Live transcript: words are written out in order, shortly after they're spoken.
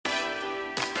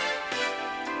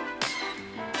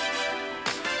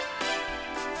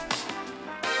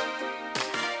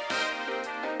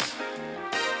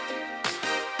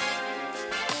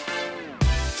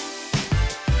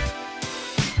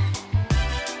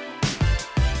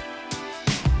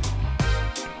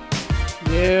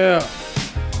Yeah.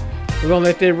 We're going to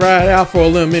let that ride out for a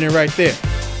little minute right there.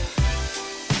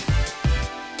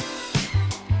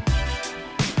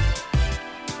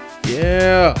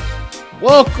 Yeah.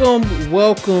 Welcome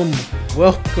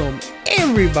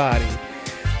everybody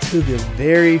to the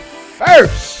very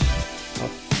first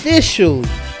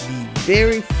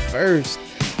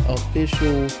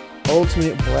official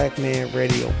Ultimate Black Man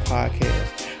Radio podcast.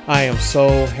 I am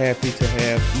so happy to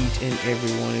have each and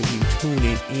every one of you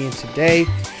tuning in today.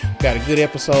 Got a good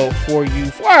episode for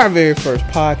you for our very first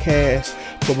podcast.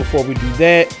 But before we do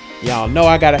that, y'all know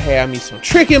I gotta have me some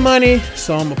tricky money,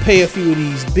 so I'm gonna pay a few of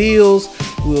these bills.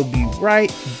 We'll be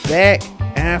right back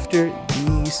after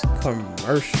these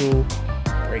commercial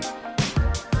breaks.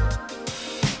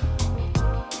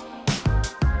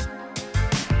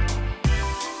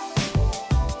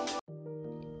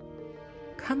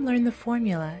 Come learn the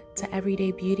formula to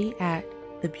everyday beauty at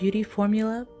The Beauty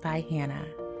Formula by Hannah.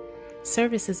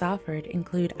 Services offered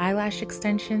include eyelash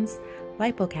extensions,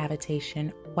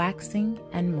 lipocavitation, waxing,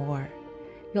 and more.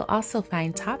 You'll also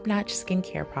find top-notch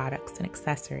skincare products and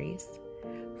accessories.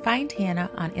 Find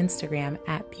Hannah on Instagram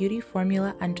at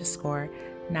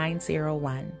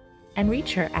beautyformula_901 and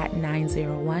reach her at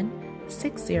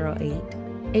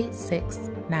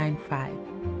 901-608-8695.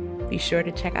 Be sure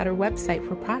to check out her website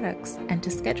for products and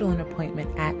to schedule an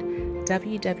appointment at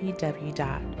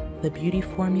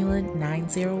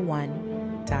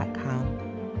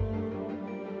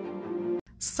www.thebeautyformula901.com.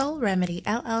 Soul Remedy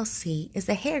LLC is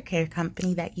a hair care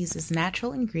company that uses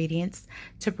natural ingredients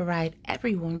to provide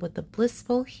everyone with a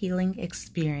blissful healing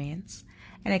experience,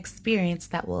 an experience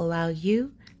that will allow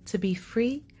you to be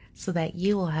free so that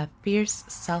you will have fierce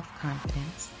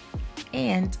self-confidence.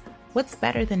 And what's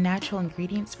better than natural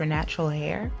ingredients for natural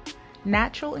hair?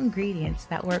 Natural ingredients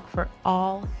that work for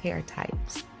all hair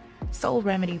types. Soul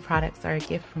Remedy products are a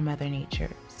gift from Mother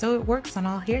Nature, so it works on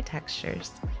all hair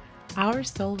textures. Our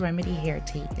Soul Remedy hair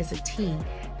tea is a tea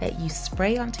that you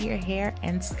spray onto your hair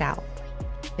and scalp.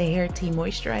 The hair tea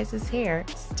moisturizes hair,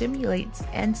 stimulates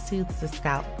and soothes the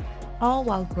scalp, all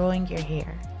while growing your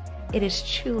hair. It is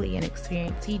truly an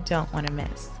experience you don't want to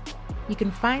miss. You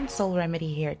can find Soul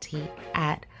Remedy hair tea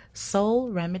at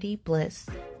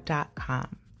soulremedybliss.com.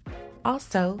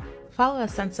 Also, follow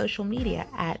us on social media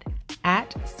at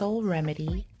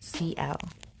soulremedycl.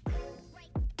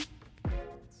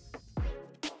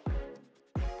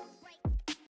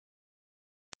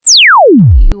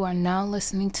 You are now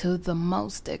listening to the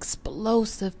most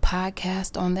explosive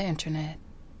podcast on the internet,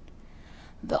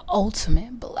 the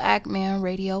Ultimate Black Man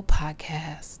Radio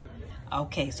Podcast.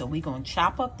 Okay, so we're going to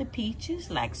chop up the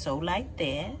peaches like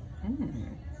that.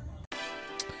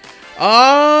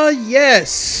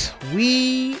 Yes,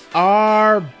 we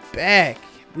are back.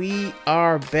 We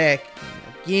are back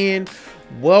again.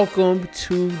 Welcome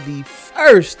to the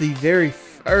very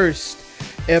first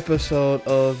episode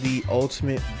of the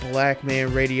Ultimate Black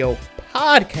Man Radio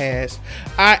podcast.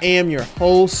 I am your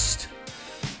host,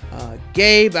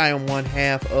 Gabe. I am one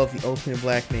half of the Ultimate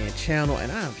Black Man channel,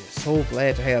 and I'm just so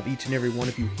glad to have each and every one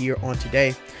of you here on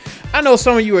today. I know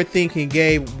some of you are thinking,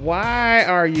 Gabe, why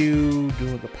are you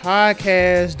doing a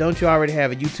podcast? Don't you already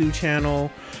have a YouTube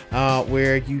channel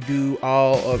where you do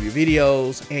all of your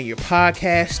videos and your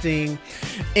podcasting?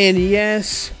 And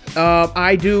yes,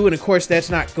 I do. And of course, that's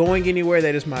not going anywhere.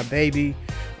 That is my baby.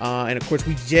 And of course,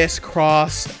 we just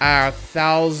crossed our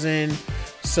 1,000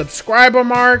 subscriber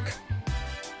mark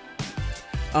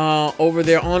over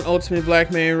there on Ultimate Black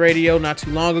Man Radio not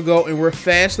too long ago. And we're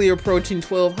fastly approaching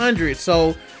 1,200.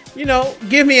 So, you know,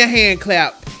 give me a hand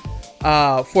clap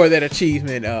for that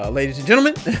achievement, ladies and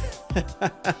gentlemen.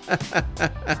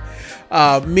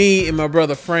 Me and my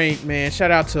brother Frank, man,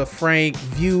 shout out to Frank,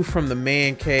 View from the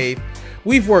Man Cave.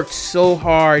 We've worked so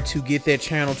hard to get that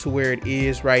channel to where it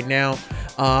is right now.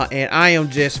 And I am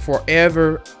just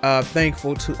forever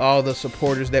thankful to all the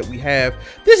supporters that we have.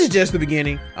 This is just the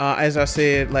beginning. As I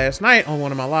said last night on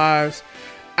one of my lives,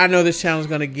 I know this channel is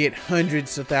going to get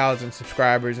hundreds of thousands of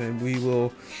subscribers, and we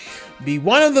will be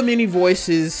one of the many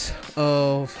voices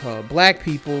of black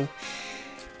people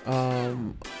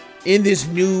in this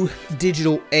new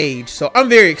digital age. So I'm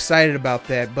very excited about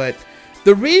that. But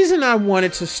the reason I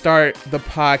wanted to start the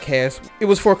podcast, it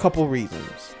was for a couple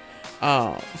reasons.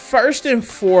 First and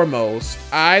foremost,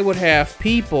 I would have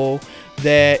people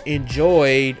that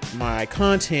enjoyed my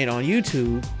content on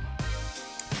YouTube,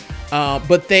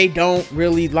 but they don't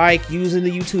really like using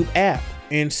the YouTube app.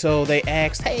 And so they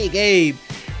asked, hey, Gabe,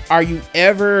 are you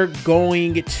ever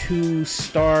going to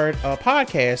start a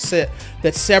podcast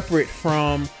that's separate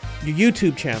from your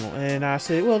YouTube channel? And I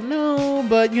said, well, no,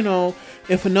 but you know,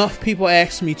 if enough people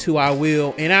ask me to, I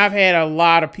will. And I've had a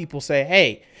lot of people say,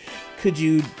 hey, could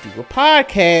you do a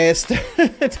podcast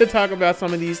to talk about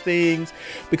some of these things?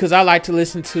 Because I like to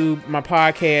listen to my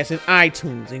podcast in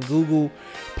iTunes and Google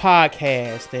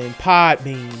Podcast and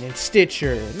Podbean and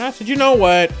Stitcher. And I said, you know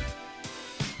what?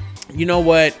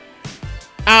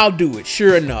 I'll do it,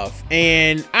 sure enough.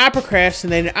 And I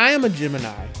procrastinated. I am a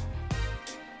Gemini.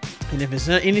 And if it's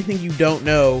not anything you don't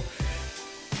know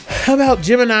about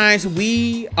Geminis,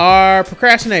 we are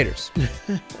procrastinators.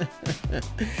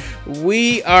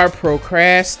 We are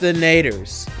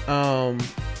procrastinators.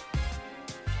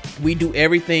 We do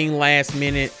everything last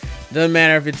minute. Doesn't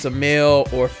matter if it's a male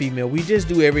or female. We just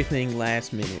do everything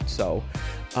last minute. So,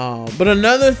 but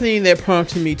another thing that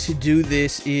prompted me to do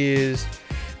this is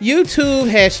YouTube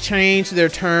has changed their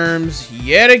terms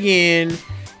yet again,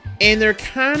 and they're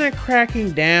kind of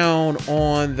cracking down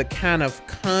on the kind of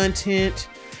content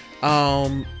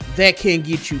that can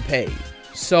get you paid.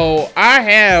 So I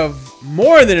have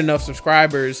more than enough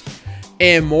subscribers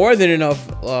and more than enough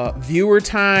viewer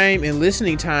time and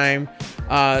listening time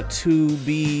to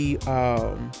be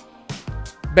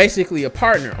basically a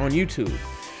partner on YouTube.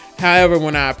 However,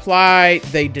 when I applied,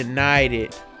 they denied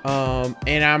it.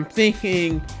 And I'm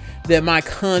thinking that my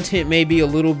content may be a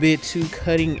little bit too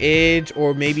cutting edge,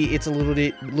 or maybe it's a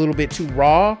little bit too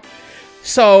raw.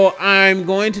 So I'm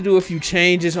going to do a few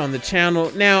changes on the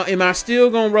channel. Now, am I still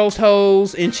gonna roast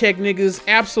hoes and check niggas?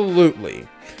 Absolutely.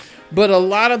 But a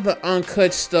lot of the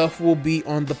uncut stuff will be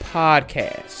on the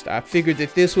podcast. I figured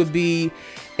that this would be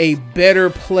a better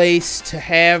place to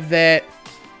have that.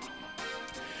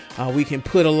 We can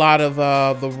put a lot of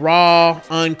the raw,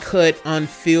 uncut,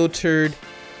 unfiltered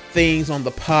things on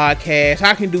the podcast.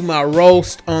 I can do my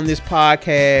roast on this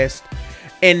podcast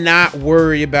and not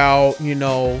worry about,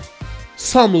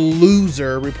 some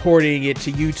loser reporting it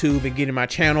to YouTube and getting my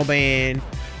channel banned,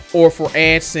 or for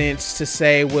AdSense to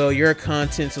say, well, your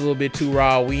content's a little bit too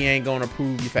raw, we ain't gonna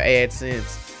approve you for AdSense.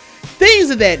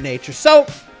 Things of that nature. So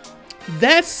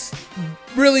that's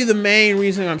really the main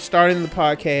reason I'm starting the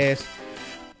podcast.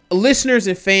 Listeners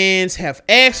and fans have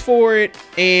asked for it,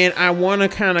 and I want to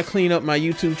kind of clean up my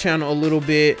YouTube channel a little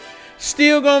bit.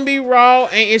 Still gonna be raw,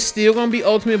 and it's still gonna be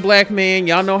Ultimate Black Man.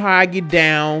 Y'all know how I get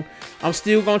down. I'm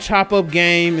still gonna chop up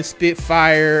game and spit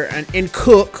fire and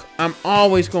cook. I'm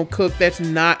always gonna cook. That's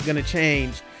not gonna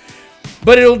change.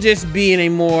 But it'll just be in a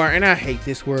more, and I hate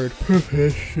this word,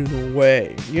 professional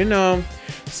way,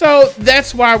 So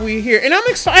that's why we're here, and I'm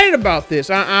excited about this.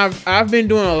 I've been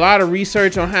doing a lot of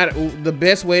research on the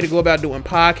best way to go about doing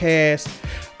podcasts.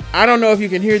 I don't know if you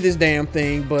can hear this damn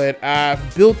thing, but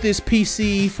I've built this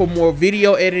PC for more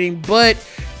video editing, but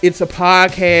it's a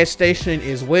podcast station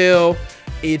as well.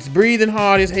 It's breathing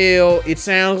hard as hell. It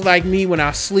sounds like me when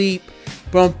I sleep,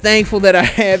 but I'm thankful that I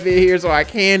have it here so I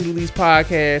can do these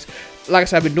podcasts. Like I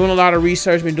said, I've been doing a lot of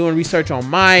research, been doing research on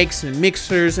mics and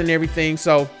mixers and everything.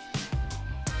 So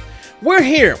we're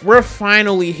here. We're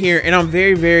finally here, and I'm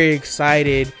very, very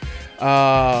excited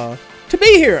to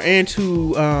be here and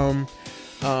to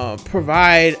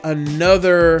provide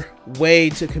another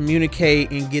way to communicate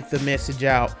and get the message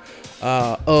out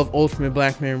of Ultimate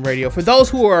Black Man Radio. For those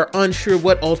who are unsure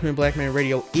what Ultimate Black Man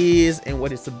Radio is and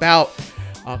what it's about,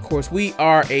 of course, we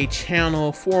are a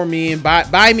channel for men,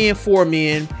 by men, for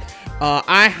men.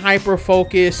 I hyper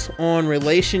focus on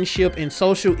relationship and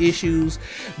social issues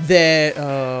that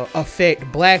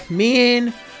affect black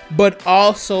men, but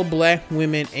also black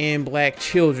women and black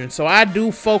children. So I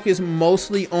do focus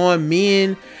mostly on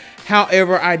men.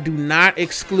 However, I do not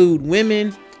exclude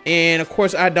women. And of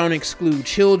course, I don't exclude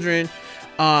children.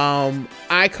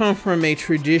 I come from a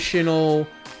traditional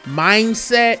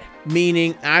mindset,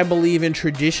 meaning I believe in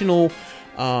traditional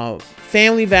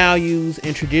family values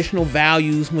and traditional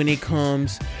values when it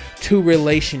comes to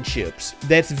relationships.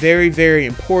 That's very, very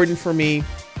important for me.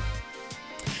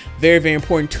 Very, very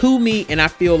important to me. And I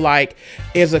feel like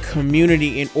as a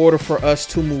community, in order for us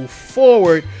to move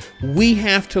forward, we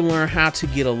have to learn how to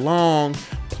get along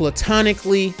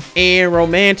platonically and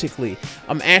romantically.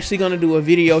 I'm actually going to do a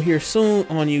video here soon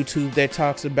on YouTube that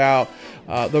talks about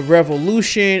the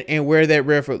revolution and where that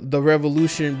the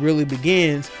revolution really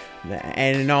begins.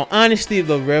 And in all honesty,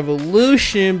 the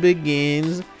revolution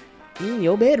begins in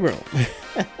your bedroom.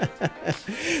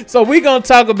 So we're gonna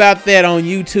talk about that on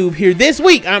YouTube here this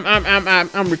week.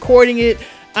 I'm recording it.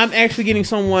 I'm actually getting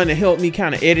someone to help me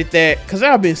kind of edit that because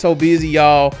I've been so busy,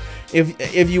 y'all.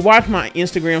 If you watch my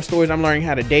Instagram stories, I'm learning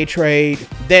how to day trade.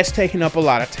 That's taking up a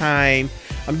lot of time.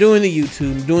 I'm doing the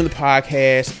YouTube, I'm doing the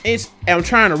podcast. I'm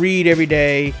trying to read every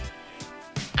day.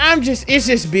 It's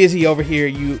just busy over here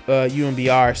at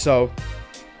UMBR. So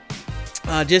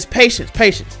Just patience.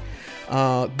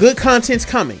 Good content's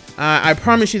coming. I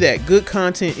promise you that good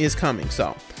content is coming.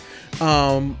 So,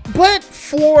 but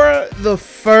for the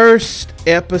first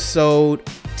episode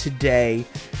today,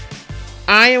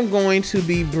 I am going to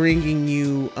be bringing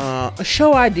you a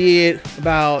show I did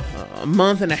about a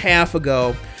month and a half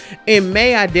ago. In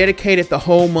May, I dedicated the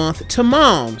whole month to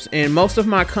moms, and most of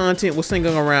my content was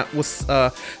centered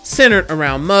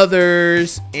around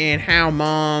mothers and how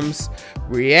moms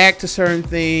react to certain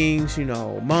things, you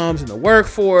know, moms in the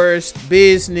workforce,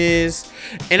 business,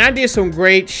 and I did some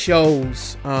great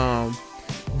shows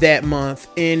that month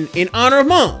in honor of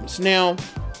moms. Now,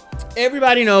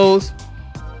 everybody knows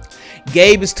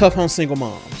Gabe is tough on single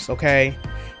moms, okay?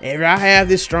 And I have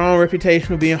this strong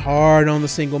reputation of being hard on the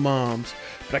single moms,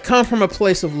 but I come from a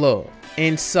place of love.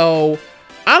 And so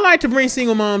I like to bring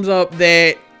single moms up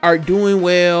that are doing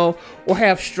well or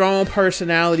have strong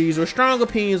personalities or strong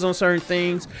opinions on certain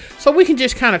things, so we can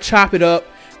just kind of chop it up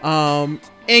and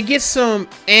get some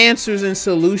answers and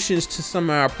solutions to some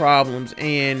of our problems.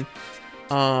 And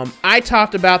I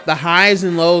talked about the highs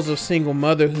and lows of single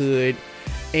motherhood,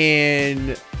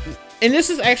 and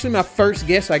this is actually my first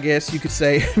guest, I guess you could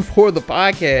say, for the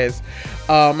podcast.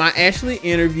 I actually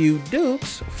interviewed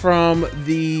Dukes from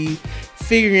the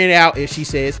Figuring It Out, as she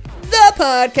says, the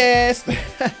podcast.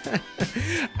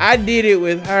 I did it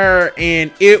with her,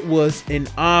 and it was an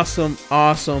awesome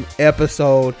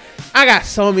episode. I got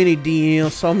so many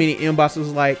DMs, so many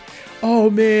inboxes like, oh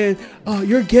man,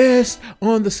 your guest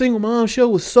on the Single Mom Show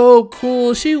was so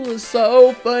cool. She was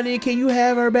so funny. Can you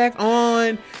have her back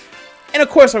on? And of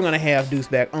course, I'm going to have Dukes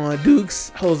back on.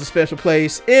 Dukes holds a special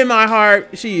place in my heart.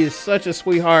 She is such a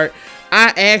sweetheart.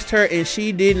 I asked her and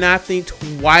she did not think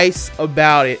twice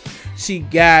about it.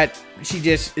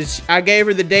 I gave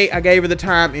her the date, I gave her the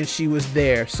time, and she was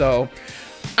there. So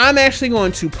I'm actually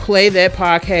going to play that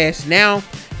podcast now.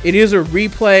 It is a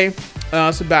replay.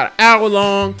 It's about an hour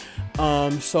long.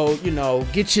 So, you know,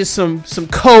 get you some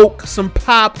Coke, some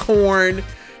popcorn,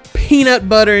 peanut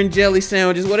butter and jelly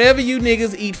sandwiches, whatever you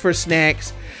niggas eat for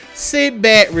snacks. Sit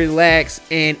back, relax,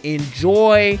 and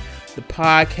enjoy the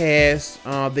podcast.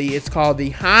 It's called The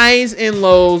Highs and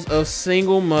Lows of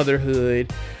Single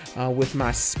Motherhood, with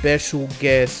my special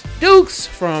guest Dukes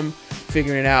from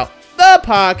Figuring It Out, the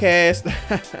podcast.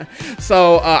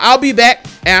 So I'll be back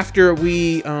after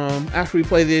we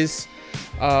play this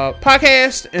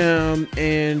podcast,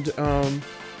 and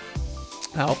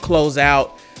I'll close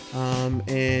out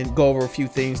and go over a few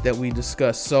things that we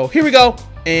discussed. So here we go,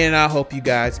 and I hope you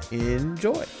guys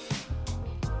enjoy.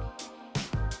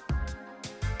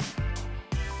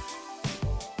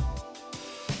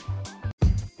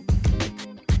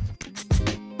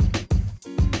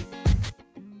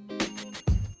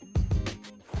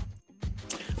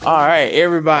 All right,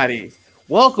 everybody,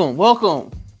 welcome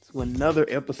to another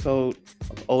episode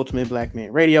of Ultimate Black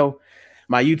Man Radio.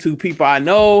 My YouTube people, I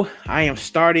know I am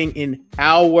starting an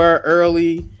hour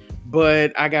early,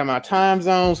 but I got my time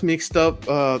zones mixed up.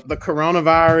 The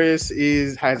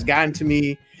coronavirus has gotten to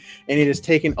me, and it has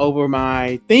taken over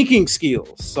my thinking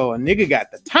skills. So a nigga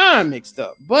got the time mixed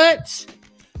up, but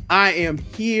I am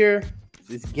here.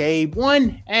 This is Gabe,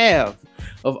 one half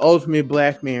of Ultimate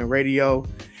Black Man Radio.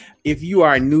 If you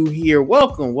are new here,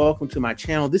 welcome to my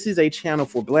channel. This is a channel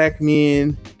for black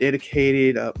men,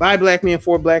 dedicated by black men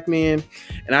for black men,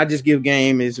 and I just give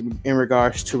game in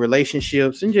regards to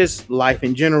relationships and just life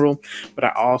in general. But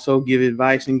I also give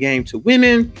advice and game to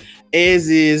women. This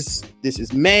is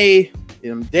May.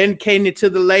 I'm dedicating it to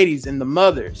the ladies and the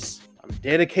mothers. I'm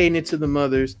dedicating it to the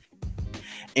mothers,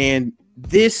 and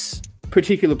this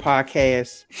particular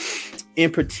podcast in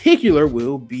particular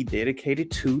will be dedicated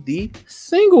to the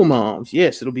single moms.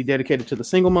 Yes, it'll be dedicated to the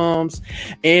single moms,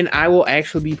 and I will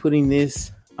actually be putting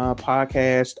this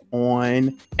podcast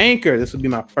on Anchor. This will be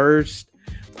my first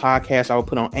podcast I will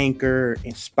put on Anchor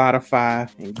and Spotify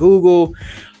and Google.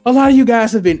 A lot of you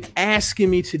guys have been asking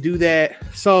me to do that,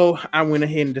 so I went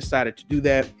ahead and decided to do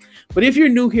that. But if you're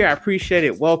new here, I appreciate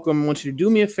it. Welcome. I want you to do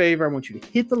me a favor. I want you to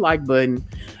hit the like button.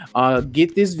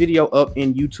 Get this video up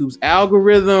in YouTube's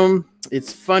algorithm.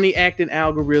 It's funny acting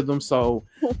algorithm. So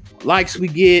likes we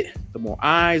get, the more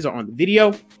eyes are on the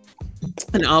video.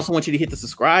 And I also want you to hit the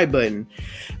subscribe button.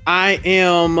 I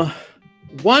am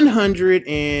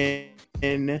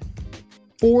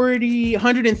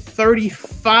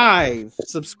 135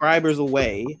 subscribers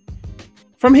away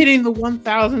from hitting the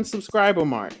 1,000 subscriber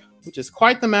mark, which is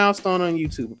quite the milestone on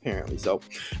YouTube, apparently. So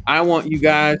I want you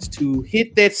guys to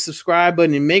hit that subscribe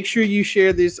button and make sure you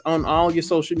share this on all your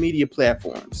social media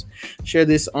platforms. Share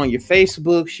this on your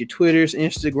Facebooks, your Twitters,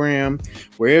 Instagram,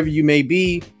 wherever you may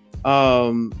be.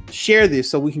 share this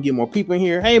so we can get more people in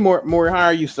here. Hey, Maury, how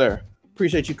are you, sir?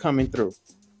 Appreciate you coming through.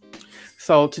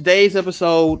 So today's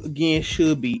episode again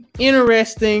should be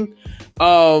interesting.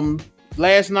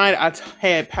 Last night I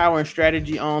had Power and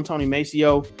Strategy on Tony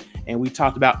Maceo, and we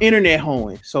talked about internet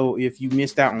hoeing. So if you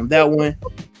missed out on that one,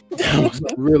 that was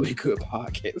a really good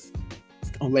podcast.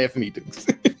 Don't laugh at me, dudes.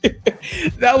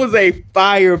 That was a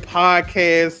fire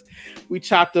podcast. We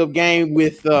chopped up game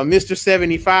with Mr.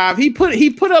 75. He put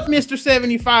up Mr.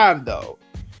 75 though.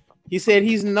 He said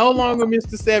he's no longer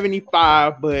Mr.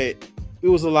 75, but it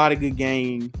was a lot of good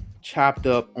game chopped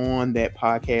up on that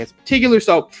podcast in particular.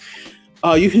 So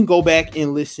you can go back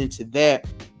and listen to that.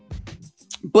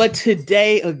 But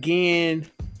today, again,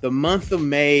 the month of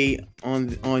May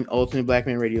on Ultimate Black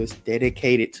Man Radio is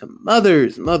dedicated to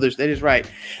mothers. Mothers, that is right.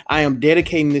 I am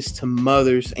dedicating this to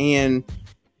mothers, and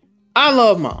I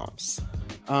love moms.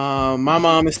 My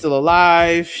mom is still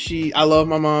alive. I love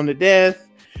my mom to death.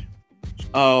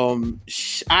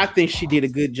 I think she did a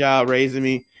good job raising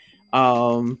me.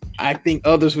 I think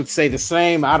others would say the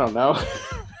same. I don't know.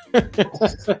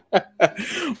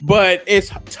 But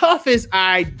as tough as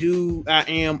I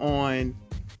am on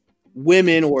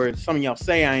women, or some of y'all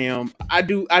say I am, I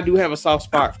do have a soft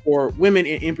spot for women,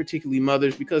 and in particularly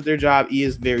mothers, because their job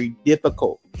is very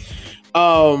difficult.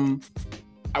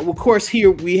 Of course,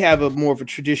 here we have a more of a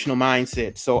traditional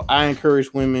mindset. So I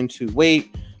encourage women to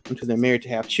wait until they're married to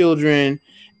have children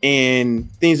and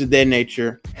things of that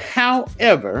nature.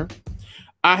 However,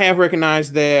 I have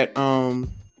recognized that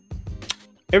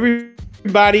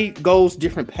everybody goes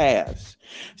different paths.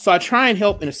 So I try and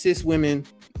help and assist women,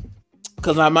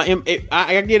 because I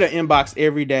get an inbox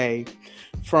every day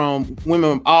from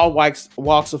women of all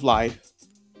walks of life,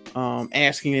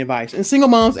 asking advice. And single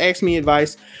moms ask me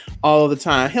advice all the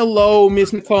time. Hello,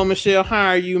 Miss Nicole Michelle. How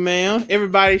are you, ma'am?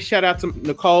 Everybody shout out to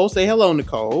Nicole. Say hello,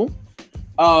 Nicole.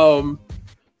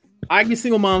 I get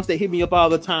single moms that hit me up all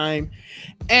the time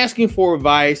asking for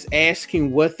advice,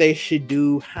 asking what they should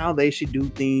do, how they should do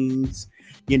things.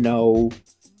 You know,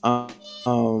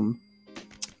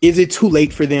 is it too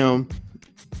late for them?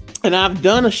 And I've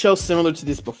done a show similar to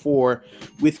this before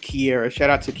with Kiera. Shout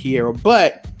out to Kiera.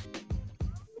 But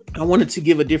I wanted to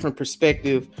give a different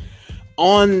perspective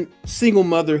on single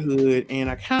motherhood, and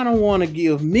I kind of want to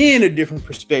give men a different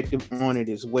perspective on it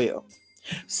as well.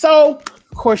 So,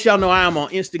 of course, y'all know I am on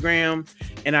Instagram,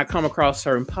 and I come across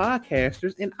certain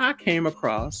podcasters, and I came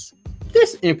across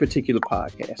this in particular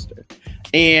podcaster,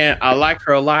 and I like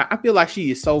her a lot. I feel like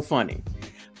she is so funny.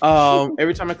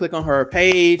 Every time I click on her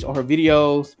page or her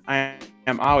videos, I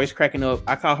am always cracking up.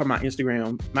 I call her my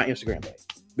Instagram babe,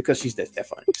 because she's that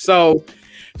funny. So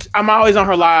I'm always on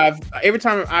her live. Every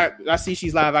time I see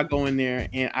she's live, I go in there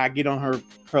and I get on her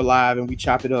live and we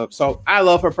chop it up. So I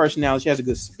love her personality. She has a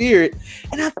good spirit,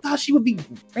 and I thought she would be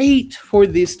great for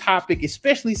this topic,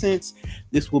 especially since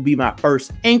this will be my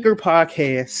first anchor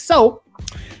podcast. So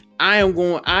I am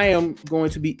going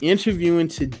to be interviewing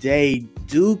today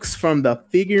Dukes from the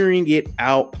Figuring It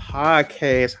Out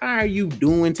podcast. How are you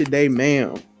doing today,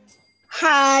 ma'am?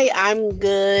 Hi, I'm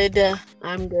good.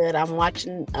 I'm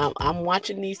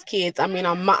watching these kids. I mean,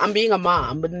 I'm being a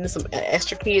mom, but then some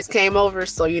extra kids came over,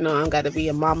 so I'm got to be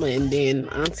a mama and then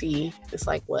auntie. It's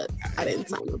like, what? I didn't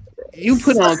sign up for that. You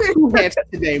put on two hats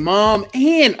today, mom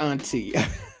and auntie.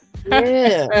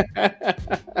 Yeah.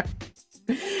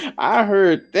 I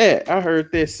heard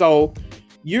that. So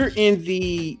you're in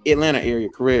the Atlanta area,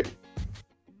 correct?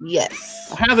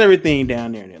 Yes. How's everything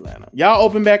down there in Atlanta? Y'all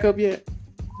open back up yet?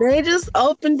 They just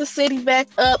opened the city back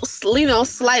up,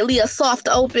 slightly a soft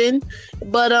open,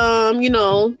 but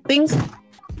things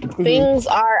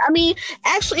are. I mean,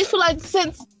 actually, I feel like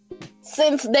since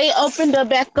they opened it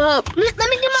back up, let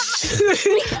me get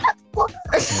my.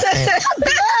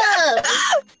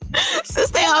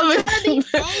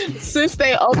 Since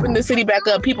they opened the city back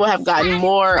up, people have gotten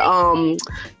more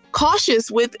cautious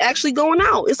with actually going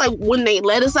out. It's like when they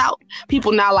let us out,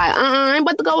 people now like, I ain't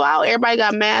about to go out. Everybody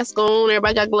got masks on,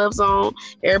 everybody got gloves on,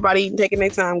 everybody taking their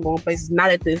time going places. Now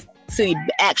that this city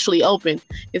actually open,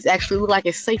 it's actually look like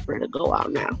it's safer to go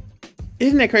out now.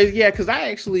 Isn't that crazy? Yeah, because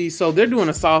so they're doing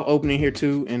a soft opening here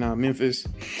too in Memphis,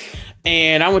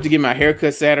 and I went to get my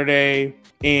haircut Saturday,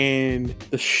 and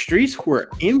the streets were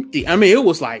empty. I mean, it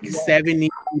was like 70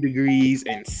 degrees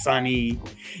and sunny.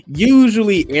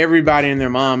 Usually everybody and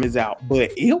their mom is out, but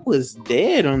it was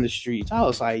dead on the streets. I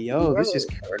was like, yo, this is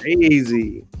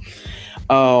crazy.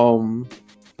 So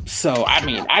I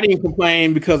mean, I didn't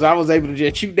complain because I was able to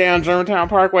just shoot down Germantown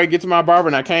Parkway, get to my barber,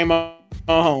 and I came on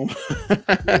home.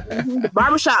 The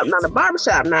barbershop,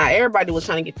 nah, everybody was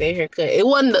trying to get their hair cut. It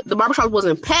wasn't, the barbershop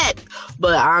wasn't packed,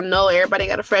 but I know everybody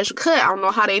got a fresh cut. I don't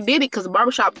know how they did it because the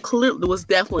barbershop clearly was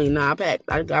definitely not packed.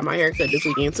 I got my hair cut this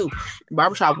weekend too. The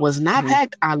barbershop was not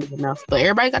packed, oddly enough, but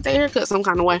everybody got their hair cut some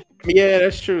kind of way. Yeah,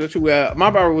 that's true. That's true.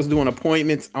 My barber was doing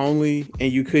appointments only,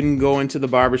 and you couldn't go into the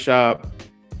barbershop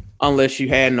unless you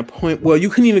had an appointment. Well, you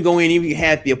couldn't even go in even if you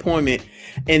had the appointment,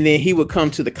 and then he would come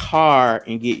to the car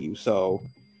and get you. So,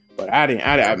 but I didn't.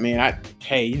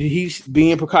 Hey, he's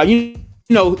being precaution. You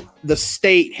know, the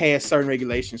state has certain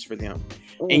regulations for them,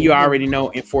 and you already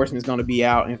know enforcement is going to be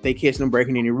out. And if they catch them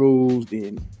breaking any rules,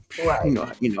 then you know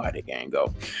how the game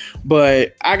go.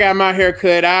 But I got my hair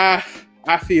cut. I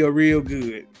feel real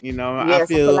good. You know, yes, I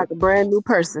feel like a brand new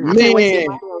person. I can't wait to get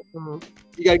my nails done.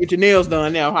 You gotta get your nails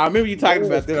done now. I remember you talking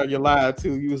about that on your live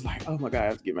too. You was like, "Oh my god, I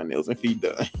have to get my nails and feet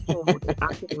done."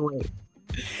 I can't wait.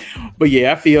 But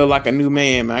yeah, I feel like a new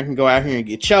man. I can go out here and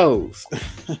get chose.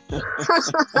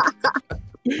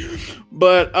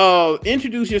 But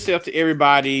introduce yourself to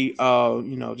everybody.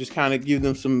 You know, just kind of give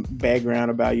them some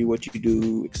background about you, what you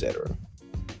do, etc.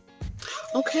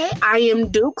 Okay, I am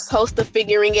Dukes, host of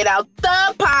Figuring It Out,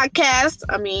 the podcast.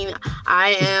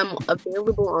 I am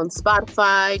available on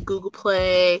Spotify, Google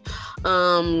Play,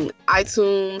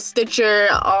 iTunes, Stitcher,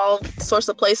 all sorts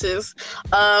of places.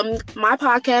 My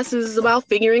podcast is about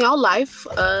figuring out life.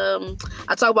 I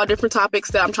talk about different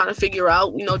topics that I'm trying to figure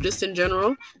out, you know, just in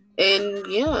general. And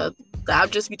yeah, I'll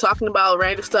just be talking about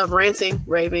random stuff, ranting,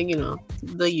 raving, you know,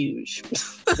 the usual.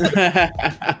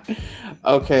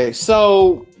 Okay,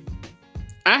 so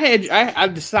I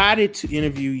decided to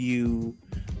interview you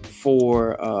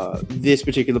for this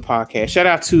particular podcast. Shout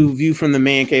out to View from the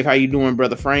Man Cave. How you doing,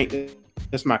 brother Frank?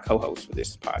 That's my co-host for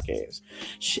this podcast.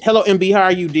 Hello, MB. How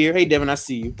are you, dear? Hey, Devin. I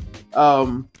see you.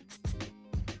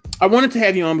 I wanted to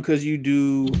have you on because you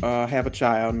do have a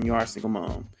child and you are a single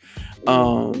mom.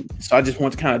 So I just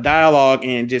want to kind of dialogue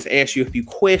and just ask you a few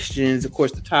questions. Of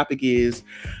course, the topic is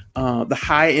the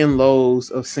high and lows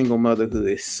of single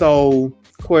motherhood. So,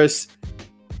 of course,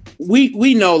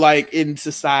 we know, like, in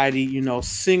society, you know,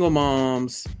 single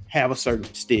moms have a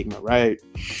certain stigma, right?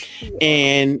 Yeah.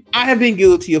 And I have been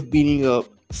guilty of beating up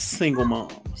single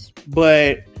moms,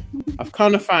 but I've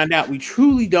come to find out we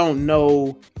truly don't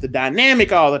know the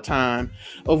dynamic all the time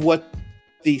of what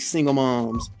these single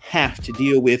moms have to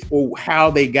deal with or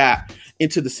how they got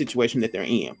into the situation that they're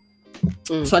in.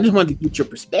 So I just wanted to get your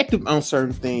perspective on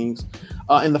certain things.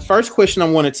 And the first question I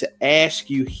wanted to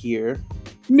ask you here,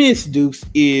 Miss Dukes,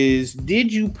 is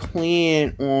did you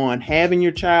plan on having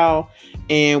your child?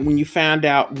 And when you found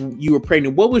out you were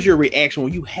pregnant, what was your reaction? Were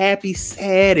you happy,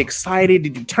 sad, excited?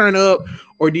 Did you turn up,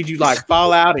 or did you like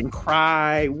fall out and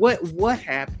cry? What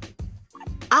happened?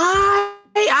 I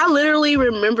literally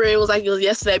remember it was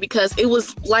yesterday because it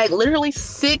was like literally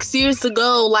 6 years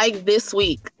ago, like this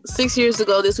week. 6 years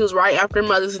ago, this was right after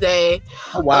Mother's Day.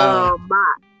 Oh, wow.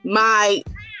 My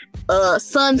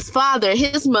son's father,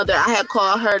 his mother, I had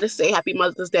called her to say Happy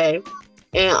Mother's Day.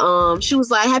 And she was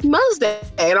like, Happy Mother's Day.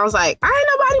 And I was like, I ain't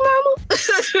nobody, mama.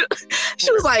 She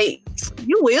was like,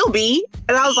 you will be.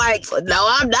 And I was like, no,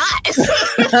 I'm not.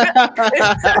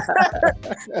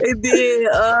 And then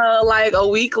like a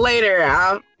week later,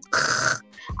 I thought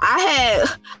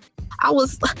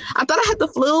I had the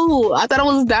flu. I thought I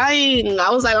was dying. I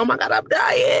was like, oh my God, I'm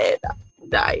dying.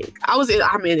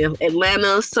 I'm in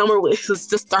Atlanta. Summer it was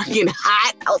just starting getting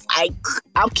hot. I was like,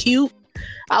 I'm cute.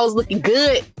 I was looking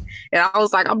good. And I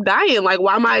was like, I'm dying. Like,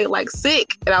 why am I like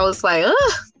sick? And I was like,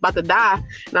 about to die.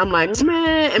 And I'm like,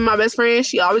 man. And my best friend,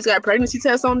 she always got pregnancy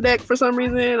tests on deck for some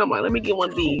reason. I'm like, let me get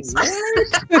one of these. Okay.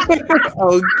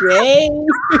 We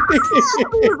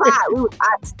was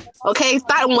hot. Okay,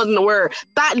 thotting wasn't a word.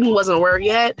 Thotting wasn't a word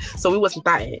yet, so we wasn't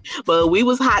thotting. But we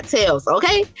was hot tails,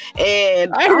 okay?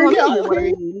 And let me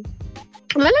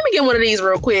get one of these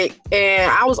real quick. And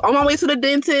I was on my way to the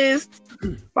dentist.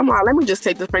 I'm like, let me just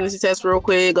take this pregnancy test real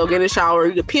quick, go get in the shower.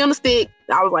 You can pee on the stick.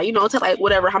 I was like, you know, take like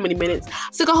whatever, how many minutes.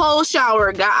 Took a whole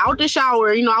shower, got out the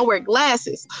shower. You know, I wear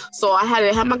glasses. So I had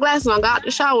to have my glasses on, got out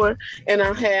the shower, and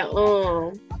I had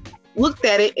looked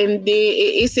at it, and then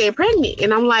it said pregnant.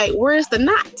 And I'm like, where's the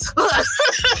knot?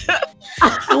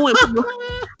 I went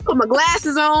put my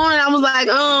glasses on, and I was like,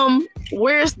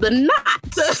 where's the knot?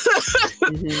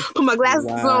 Put my glasses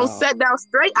on, sat down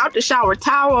straight out the shower,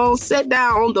 towel on, sat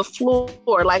down on the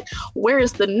floor. Like,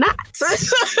 where's the knot?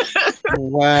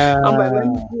 Wow. I'm like, let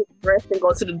me get dressed and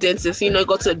go to the dentist. You know,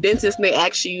 go to the dentist and they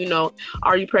ask you, you know,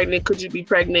 are you pregnant? Could you be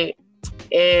pregnant?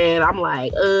 And I'm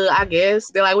like, I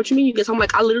guess. They're like, what you mean you guess? I'm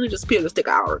like, I literally just peeled the stick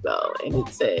an hour ago, and it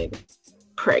said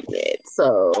pregnant.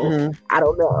 So I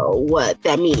don't know what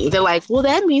that means. They're like, well,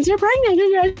 that means you're pregnant.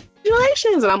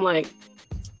 Congratulations. And I'm like,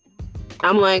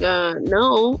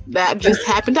 no, that just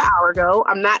happened an hour ago.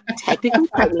 I'm not technically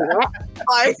pregnant yet.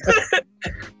 Like,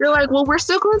 they're like, well, we're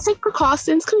still going to take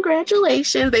precautions.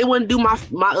 Congratulations. They wouldn't do my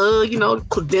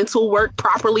dental work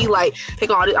properly. Like,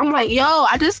 take all this. I'm like, yo,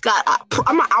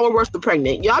 I'm an hour worth of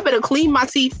pregnant. Y'all better clean my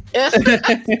teeth. I'm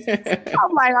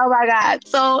like, oh my God.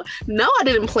 So no, I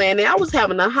didn't plan it. I was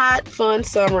having a hot, fun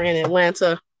summer in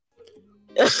Atlanta.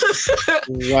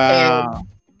 Wow.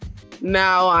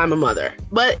 Now I'm a mother.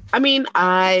 But I mean,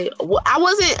 I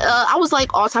wasn't, I was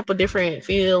like all type of different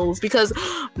feels because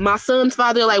my son's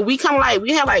father, like we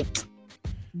had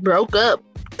broke up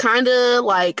kind of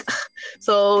like,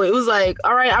 so it was like,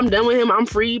 all right, I'm done with him. I'm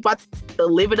free, about to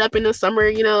live it up in the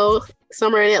summer,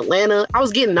 summer in Atlanta. I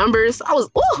was getting numbers. I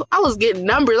was getting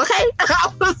numbers. Okay.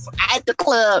 I was at the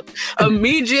club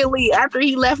immediately after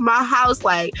he left my house.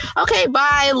 Like, okay,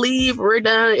 bye, leave. We're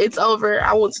done. It's over.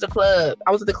 I went to the club.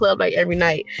 I was at the club like every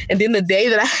night. And then the day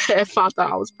that I had found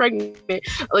out I was pregnant,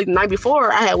 like the night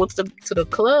before, I had went to the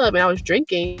club and I was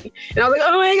drinking. And I was like,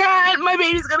 oh my God, my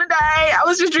baby's gonna die. I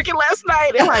was just drinking last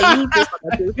night. And like, you just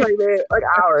pregnant like an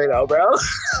hour ago, bro.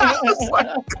 I was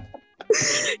like,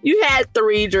 you had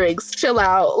 3 drinks. Chill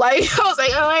out. Like, I was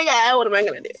like, oh my God, what am I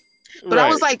gonna do? But I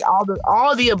was like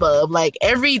all the above. Like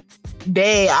every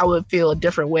day I would feel a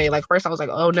different way. Like first I was like,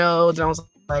 oh no. Then I was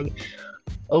like,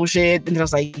 oh shit. And then I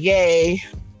was like, yay.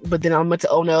 But then I went to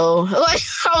oh no. Like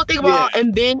I was thinking about,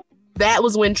 and then that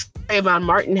was when Trayvon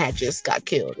Martin had just got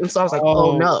killed. And so I was like,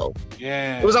 oh no.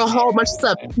 Yeah. It was a whole bunch of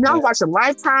stuff. I was watching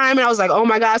Lifetime and I was like, oh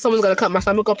my God, someone's gonna cut my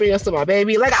stomach open next to my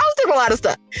baby. Like I was thinking a lot of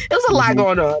stuff. It was a lot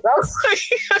going on. I was like,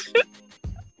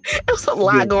 it was a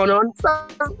lot going on.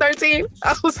 13.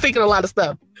 I was thinking a lot of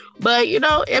stuff. But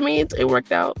I mean, it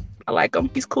worked out. I like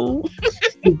him. He's cool.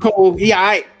 Cool.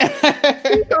 Yeah,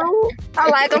 He's cool. I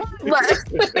like him.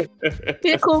 But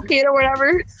he's a cool kid or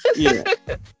whatever. Yeah.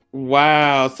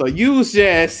 Wow. So you was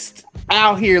just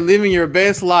out here living your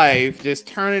best life, just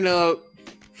turning up,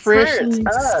 fresh and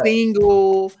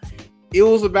single. It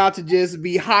was about to just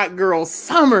be hot girl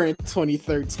summer in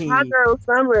 2013. Hot girl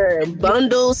summer.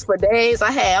 Bundles for days.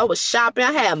 I was shopping.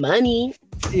 I had money.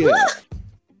 Yeah.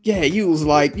 Yeah, you was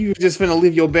just finna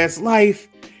live your best life.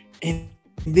 And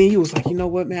then you was like, you know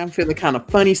what, man, I'm feeling kind of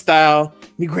funny style.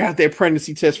 We grabbed that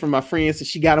pregnancy test from my friend, so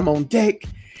she got him on deck.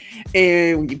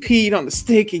 And when you peed on the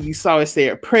stick and you saw it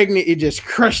say pregnant, it just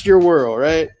crushed your world,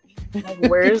 right? Like,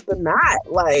 where's the knot?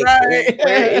 Like, right.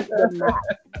 Where is the knot?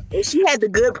 And she had the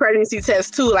good pregnancy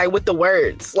test too, like with the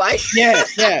words. Like, yeah,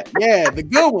 the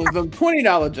good ones, the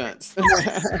 $20 joints.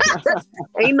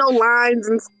 Ain't no lines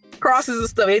and crosses and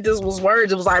stuff. It just was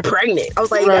words. It was like pregnant. I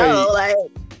was like, right. No, like.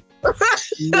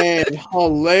 Man,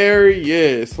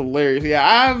 hilarious.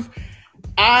 Yeah,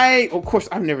 of course,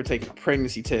 I've never taken a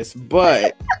pregnancy test,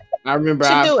 but I remember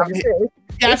I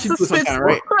should do some kind,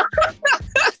 right?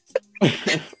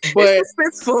 But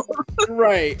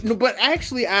right. No, but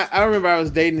actually I remember I was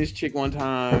dating this chick one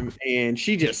time and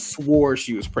she just swore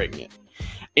she was pregnant.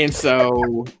 And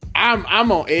so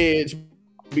I'm on edge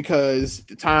because at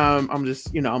the time I'm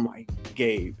just, I'm like,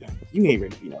 Gabe, you ain't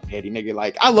ready to be no daddy, nigga.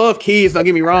 Like, I love kids, don't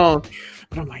get me wrong,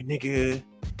 but I'm like, nigga,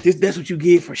 that's what you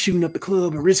get for shooting up the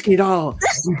club and risking it all.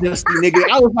 You dusty nigga.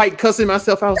 I was like cussing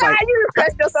myself. I was like, you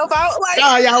cussed yourself out. Like,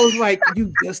 I was like,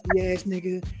 you dusty ass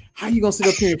nigga. How you gonna sit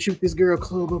up here and shoot this girl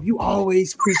club up? You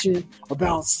always preaching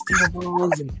about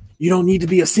stillborns and you don't need to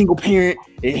be a single parent.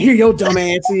 And here your dumb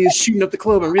ass is shooting up the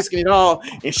club and risking it all.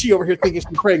 And she over here thinking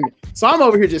she's pregnant. So I'm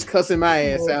over here just cussing my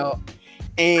ass out.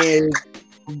 And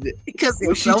because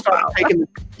when she started taking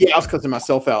I was cussing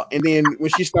myself out. And then when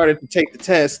she started to take the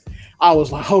test, I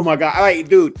was like, oh my God. Like,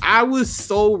 dude, I was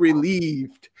so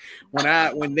relieved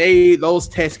when those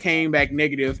tests came back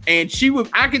negative. And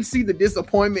I could see the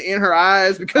disappointment in her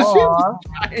eyes because she was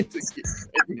trying to get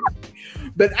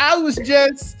pregnant. But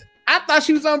I thought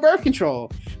she was on birth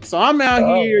control. So I'm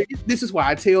out here. This is why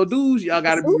I tell dudes, y'all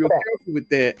gotta be real careful with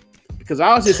that. Because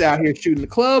I was just out here shooting the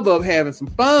club up, having some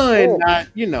fun, not,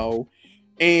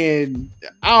 and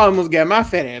I almost got my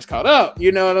fat ass caught up.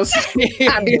 You know what I'm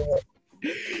saying?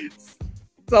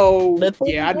 So,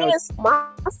 I know. My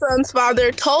son's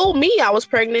father told me I was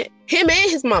pregnant. Him and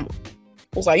his mama.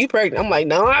 I was like, you pregnant? I'm like,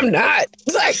 no, I'm not.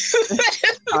 Like,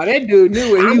 that dude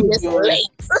knew what he was doing.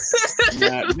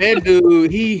 That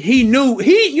dude, he knew.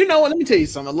 You know what? Let me tell you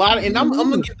something. And I'm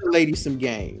gonna give the ladies some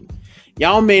game.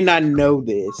 Y'all may not know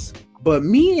this, but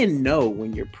men know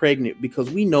when you're pregnant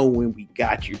because we know when we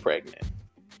got you pregnant.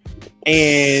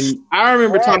 And I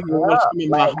remember talking to one of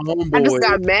my homeboys. I just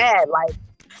got mad. Like,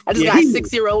 I just got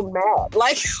 6-year-old mad.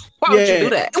 Like, why would you do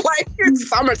that? Like, it's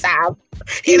summertime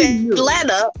in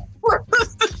Atlanta.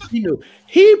 He knew.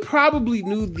 He probably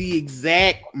knew the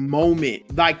exact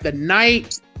moment, like the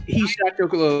night he shot your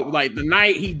club, like the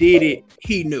night he did it.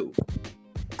 He knew.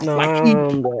 No, like he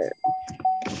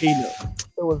knew.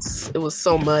 It was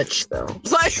so much though.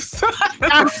 Like,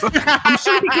 I'm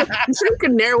sure he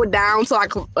could narrow it down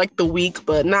to like the week,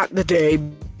 but not the day,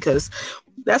 because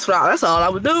that's all I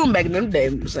was doing back in them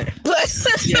days. I'm saying,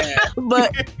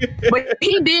 but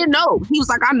he did know. He was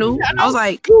like, I knew. I was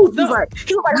like, he was like,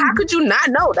 how could you not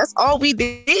know? That's all we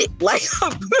did. Like, I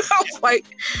was like,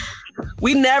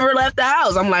 we never left the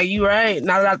house. I'm like, you right.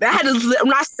 Now that I had to,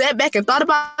 when I sat back and thought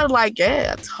about it, like,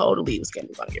 yeah, I totally was gonna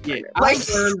get pregnant. I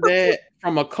learned that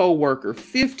from a coworker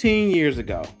 15 years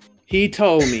ago. He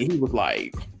told me, he was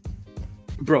like,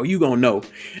 bro, you gonna know.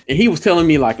 And he was telling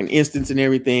me like an instance and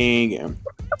everything. And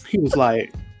he was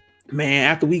like, man,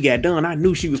 after we got done, I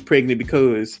knew she was pregnant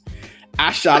because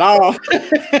I shot off.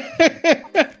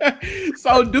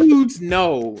 So dudes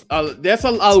know.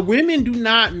 Women do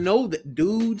not know that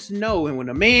dudes know. And when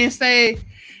a man say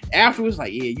afterwards,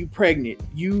 like, yeah, you pregnant,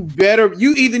 you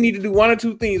either need to do one or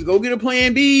two things. Go get a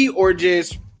plan B or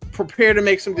just prepare to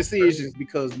make some decisions,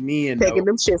 because men taking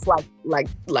them shits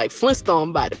like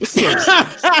Flintstone vitamins. I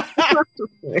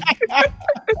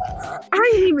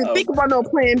didn't even think about no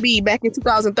plan B back in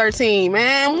 2013,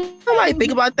 man. Nobody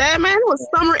think about that, man. It was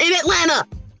summer in Atlanta.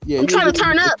 Yeah, I'm trying to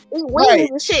turn up, eat wings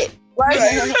and shit.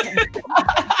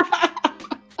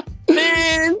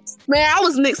 Man, I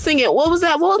was singing. What was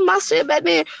that? What was my shit back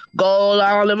then? Gold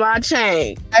all in my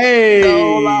chain. Hey,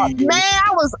 gold all. Man,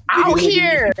 I was out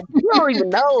here. You don't even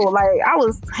know. Like, I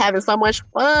was having so much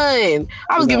fun.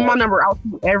 I was giving my number out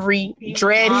to every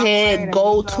dreadhead,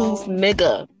 gold tooth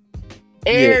nigga.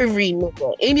 Every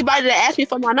nigga. Anybody that asked me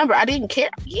for my number, I didn't care.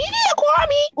 Yeah, call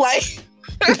me. Like,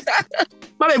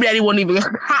 my baby daddy wasn't even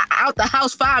out the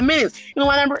house 5 minutes. You know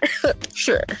my number?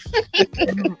 Sure.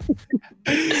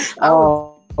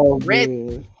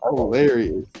 Man.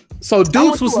 Hilarious. So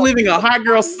Dukes was living a hot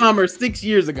girl summer 6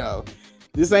 years ago.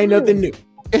 This ain't nothing new.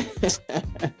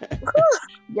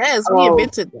 Yes, we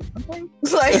invented them.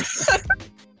 It's like,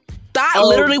 thought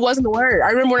literally wasn't a word.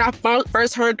 I remember when I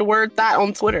first heard the word thought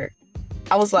on Twitter.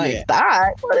 I was like,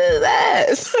 thought? What is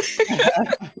that?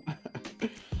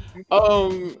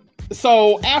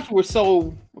 So afterwards,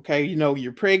 okay, you know,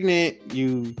 you're pregnant,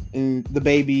 and the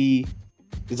baby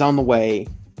is on the way.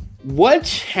 What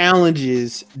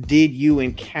challenges did you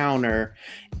encounter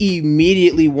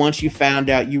immediately once you found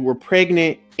out you were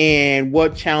pregnant, and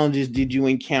what challenges did you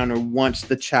encounter once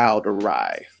the child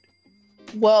arrived?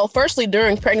 Well, firstly,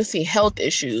 during pregnancy, health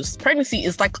issues. Pregnancy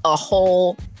is like a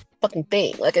whole fucking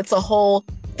thing. Like, it's a whole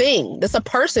thing. There's a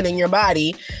person in your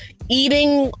body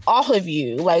eating off of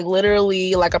you, like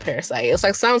literally like a parasite. It's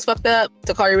like, sounds fucked up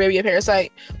to call your baby a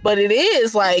parasite, but it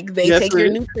is. Like, they take your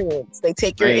nutrients, they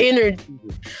take your energy,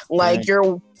 like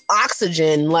your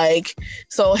oxygen, like,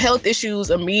 so health issues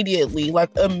immediately,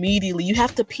 you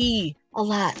have to pee a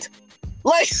lot,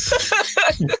 like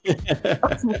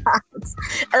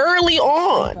early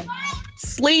on.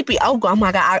 Sleepy. Oh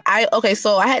my god. Okay,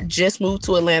 so I had just moved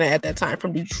to Atlanta at that time,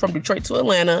 from Detroit to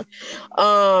Atlanta,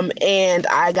 and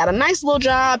I got a nice little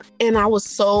job, and I was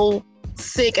so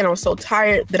sick and I was so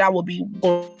tired that I would be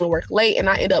going to work late, and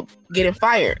I ended up getting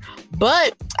fired.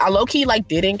 But I low-key like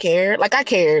didn't care. Like, I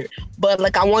cared, but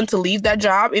like I wanted to leave that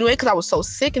job anyway because I was so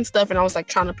sick and stuff, and I was like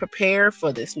trying to prepare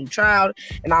for this new child,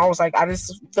 and I was like, I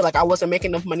just feel like I wasn't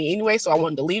making enough money anyway, so I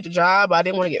wanted to leave the job. I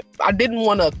didn't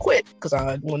want to quit because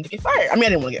I wanted to get fired. I mean, I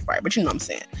didn't want to get fired, but you know what I'm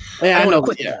saying. Yeah, I know.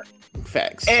 Quit. Yeah.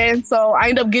 Facts. And so I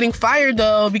ended up getting fired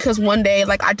though, because one day,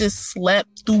 like, I just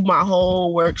slept through my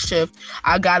whole work shift.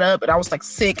 I got up and I was like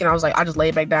sick, and I was like, I just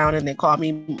laid back down, and they called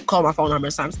my phone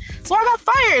numerous times. So I got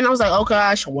fired, and I was like, oh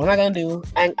gosh, what am I gonna do?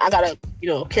 And I gotta,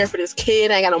 care for this kid.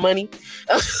 I ain't got no money.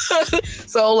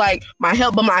 So like my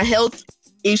health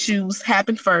issues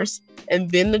happened first,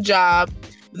 and then the job.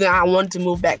 Then I wanted to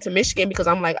move back to Michigan because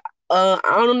I'm like, I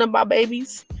don't know about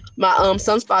babies. My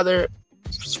son's father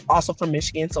also from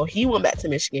Michigan, so he went back to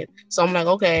Michigan. So I'm like,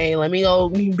 okay, let me go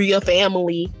be a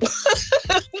family.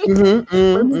 Let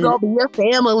me go be a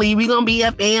family. We gonna be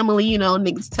a family,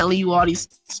 niggas telling you all these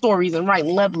stories and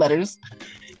writing love letters.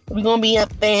 We gonna be a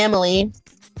family.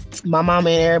 My mama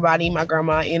and everybody, my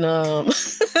grandma and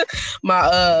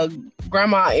my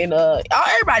grandma and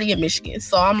everybody in Michigan.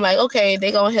 So I'm like, okay,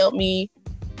 they gonna help me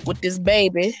with this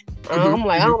baby. I'm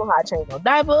like, I don't know how to change no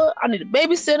diaper. I need a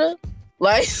babysitter.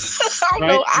 Like, I don't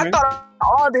know. I thought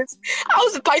all this. I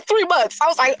was like 3 months. I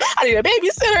was like, I need a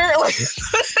babysitter. Like,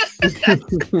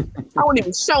 I wasn't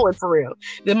even showing for real.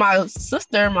 Then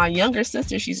my younger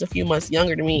sister, she's a few months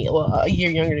younger than me, well, a year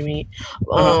younger than me.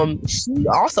 She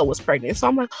also was pregnant. So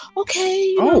I'm like,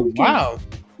 okay, wow.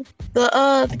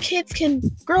 The kids can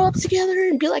grow up together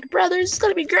and be like brothers. It's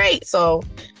gonna be great. So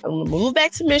I'm gonna move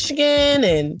back to Michigan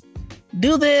and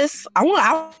do this. I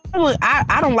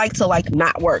don't like to like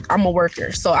not work. I'm a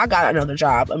worker, so I got another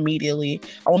job immediately.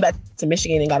 I went back to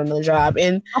Michigan and got another job,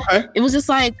 and it was just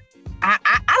like I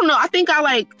don't know. I think I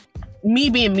like me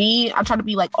being me. I try to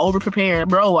be like over prepared,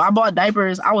 bro. I bought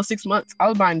diapers. I was 6 months. I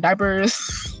was buying diapers,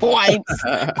 wipes.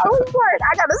 I was like,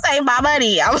 I gotta save my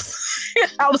money. I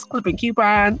was clipping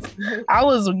coupons. I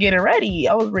was getting ready.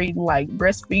 I was reading like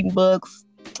breastfeeding books.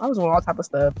 I was doing all type of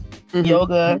stuff,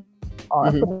 yoga.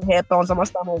 Putting headphones on my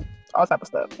stomach, all type of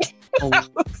stuff. Oh,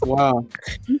 wow.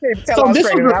 You can tell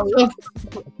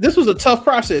this was a tough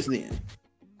process then.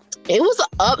 It was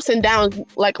ups and downs.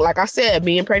 Like I said,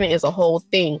 being pregnant is a whole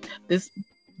thing. This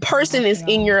person is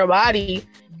in your body,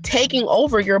 taking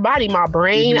over your body. My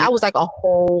brain, I was like a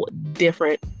whole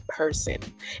different person.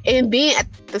 And then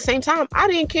at the same time, I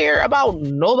didn't care about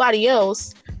nobody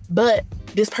else but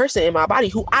this person in my body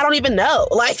who I don't even know.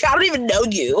 Like, I don't even know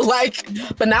you. Like,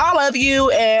 but now I love you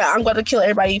and I'm going to kill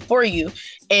everybody for you.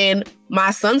 And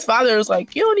my son's father was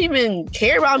like, you don't even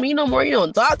care about me no more. You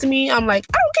don't talk to me. I'm like,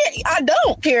 I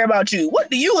don't care about you. What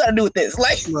do you got to do with this?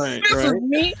 Like, this is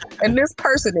me and this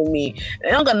person in me.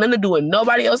 And I don't got nothing to do with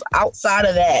nobody else outside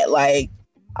of that. Like,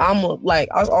 all I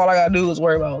gotta do is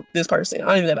worry about this person.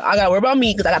 I gotta worry about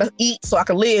me because I gotta eat so I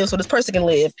can live, so this person can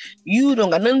live. You don't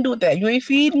got nothing to do with that. You ain't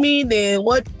feed me, then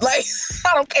what? Like,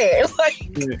 I don't care.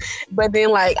 Like, but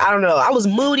then like, I don't know. I was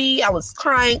moody. I was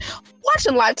crying.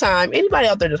 Watching Lifetime. Anybody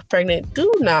out there that's pregnant,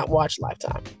 do not watch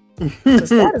Lifetime. Because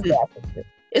that is bad.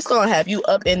 It's gonna have you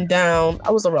up and down.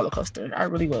 I was a roller coaster. I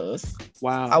really was.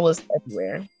 Wow. I was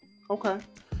everywhere. Okay.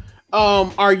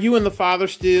 Are you and the father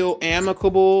still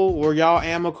amicable? Were y'all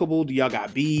amicable? Do y'all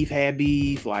got beef? Had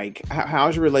beef? Like,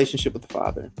 how's your relationship with the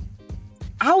father?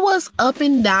 I was up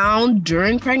and down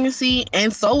during pregnancy,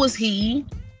 and so was he.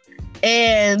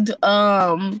 And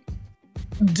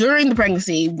during the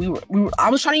pregnancy, I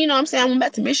was trying to, I went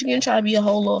back to Michigan, trying to be a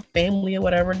whole little family or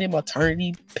whatever. Did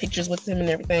maternity pictures with him and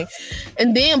everything.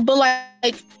 And then,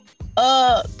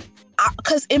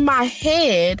 because in my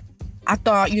head, I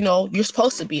thought, you're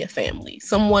supposed to be a family.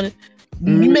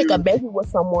 You make a baby with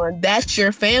someone, that's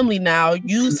your family now.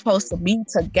 You're supposed to be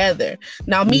together.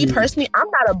 Now, me personally, I'm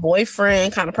not a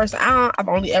boyfriend kind of person. I've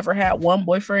only ever had one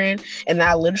boyfriend, and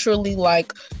I literally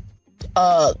left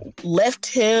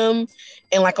him,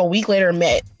 and like a week later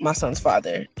met my son's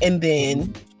father, and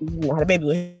then had a baby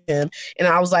with him. And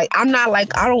I was like, I'm not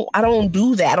like, I don't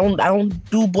do that. I don't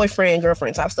do boyfriend,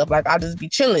 girlfriend type stuff. Like, I'll just be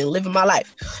chilling, living my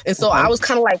life. And so I was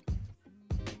kind of like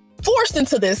forced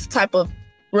into this type of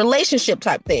relationship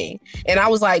type thing. And I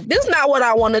was like, this is not what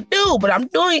I want to do, but I'm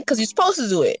doing it because you're supposed to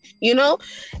do it,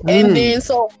 And then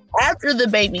so after the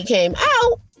baby came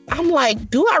out, I'm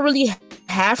like, do I really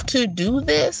have to do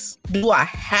this? Do I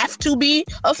have to be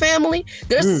a family?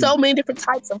 There's so many different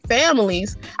types of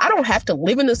families. I don't have to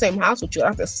live in the same house with you. I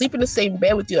don't have to sleep in the same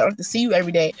bed with you. I don't have to see you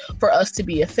every day for us to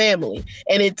be a family.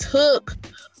 And it took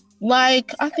I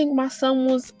think my son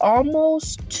was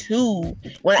almost 2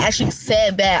 when I actually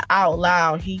said that out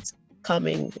loud. He's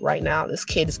coming right now. This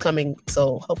kid is coming,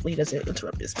 so hopefully he doesn't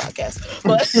interrupt this podcast.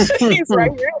 But he's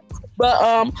right here. But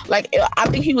I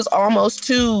think he was almost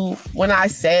 2 when I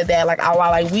said that.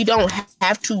 We don't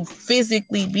have to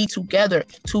physically be together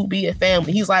to be a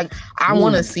family. He's like, I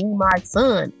want to see my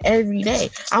son every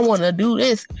day. I want to do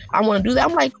this. I want to do that.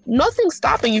 I'm like, nothing's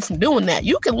stopping you from doing that.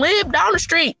 You can live down the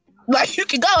street. Like, you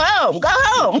can go home.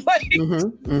 Like,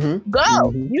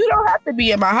 go. You don't have to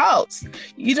be in my house.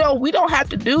 We don't have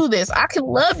to do this. I can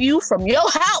love you from your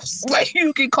house. Like,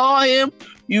 you can call him.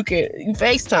 You can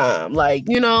FaceTime. Like,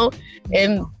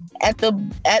 and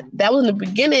that was in the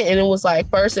beginning. And it was like,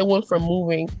 first it went from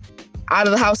moving out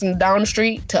of the house and down the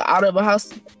street to out of a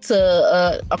house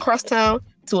to across town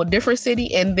to a different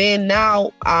city. And then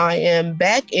now I am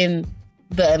back in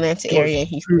the Atlanta area. And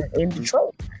he's in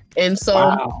Detroit. And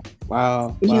so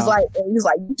he's like,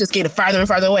 you just get farther and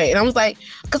farther away. And I was like,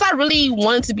 because I really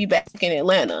wanted to be back in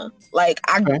Atlanta. Like,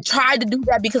 I tried to do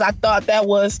that because I thought that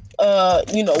was, what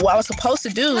I was supposed to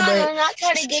do. No, but I'm not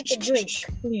trying to get the drink.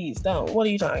 Please don't. What are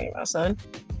you talking about, son?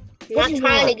 I'm not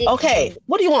trying to get Okay,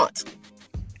 what do you want?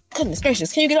 Goodness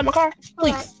gracious, can you get out my car?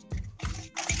 Please.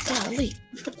 Golly.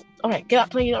 All right, get out.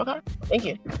 Can you get out my car? Thank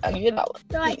you. I'll give you $1.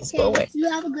 Please, go away. You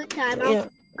have a good time. Yeah.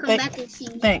 come back and see.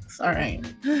 Thanks. All right.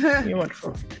 You're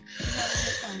wonderful.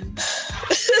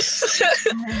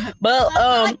 But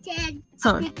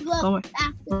son, don't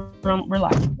worry.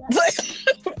 Relax.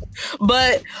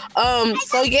 But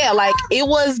so yeah, like it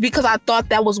was because I thought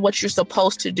that was what you're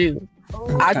supposed to do.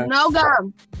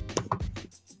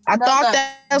 I thought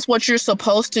that's what you're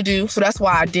supposed to do, so that's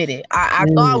why I did it. I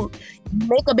thought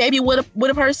make a baby with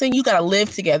a person, you gotta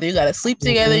live together, you gotta sleep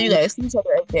together, you gotta see each other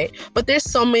every day. But there's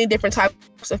so many different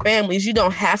types of families. You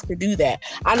don't have to do that.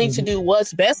 I need to do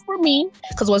what's best for me,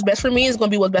 because what's best for me is gonna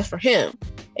be what's best for him,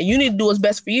 and you need to do what's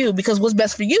best for you, because what's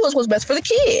best for you is what's best for the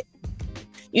kid.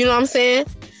 You know what I'm saying?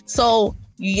 So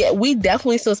yeah, we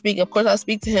definitely still speak. Of course, I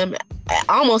speak to him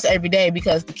almost every day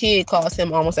because the kid calls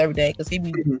him almost every day because he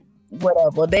be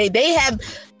whatever. They have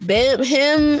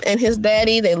him and his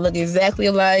daddy. They look exactly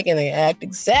alike and they act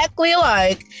exactly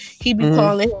alike. He be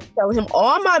calling him, telling him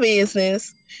all my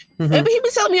business. Maybe he be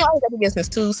telling me all his other business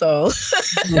too. So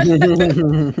he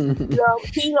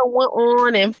done went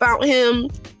on and found him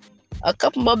a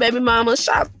couple more baby mamas.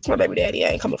 Shout out to my baby daddy. I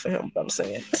ain't coming for him, but I'm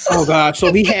saying. Oh God!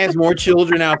 So he has more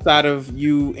children outside of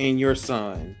you and your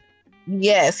son.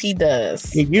 Yes, he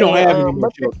does. You don't have any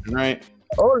more children, right?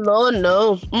 Oh Lord,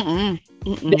 no.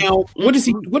 Now, what is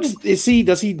he? What is he?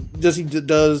 Does he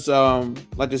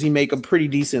make a pretty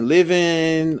decent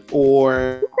living,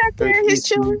 or he take care of his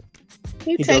children?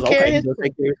 He take care of his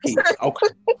kids. Okay.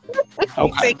 He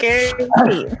take care of his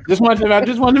kids. I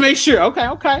just wanted to make sure. Okay.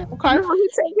 He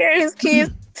take care of his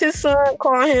kids. His son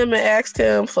called him and asked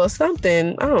him for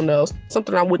something. I don't know,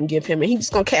 something I wouldn't give him, and he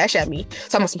just gonna cash at me.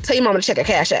 So I'm gonna tell your mama to check a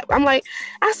cash app. I'm like,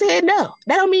 I said no.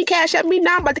 That don't mean cash at me.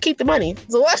 Now I'm about to keep the money.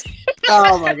 So what?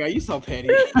 Oh my God, you so petty.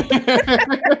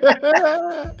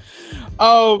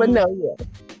 But no, yeah.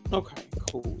 Okay,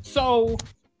 cool. So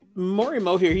Maury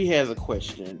Mo here, he has a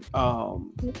question.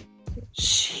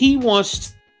 He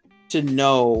wants to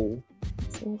know,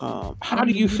 how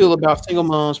do you feel about single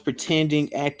moms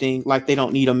pretending, acting like they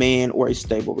don't need a man or a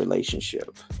stable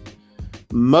relationship?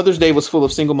 Mother's Day was full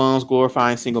of single moms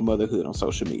glorifying single motherhood on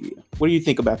social media. What do you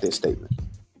think about that statement?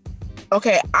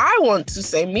 Okay, I want to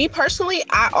say, me personally,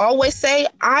 I always say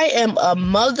I am a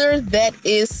mother that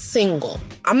is single.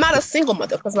 I'm not a single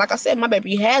mother because, like I said, my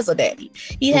baby has a daddy.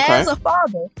 He has a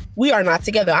father. We are not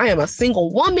together. I am a single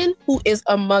woman who is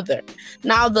a mother.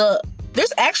 Now,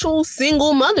 there's actual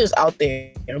single mothers out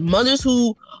there. Mothers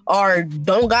who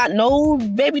don't got no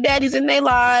baby daddies in their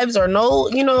lives or no,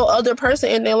 other person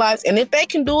in their lives. And if they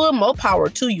can do it, more power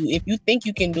to you if you think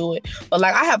you can do it. But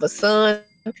like, I have a son,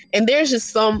 and there's just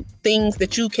some things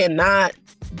that you cannot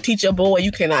teach a boy,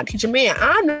 you cannot teach a man.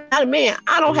 I'm not a man.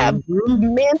 I don't have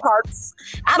man parts.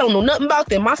 I don't know nothing about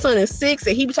them. My son is 6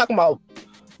 and he be talking about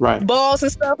balls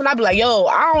and stuff, and I be like, yo,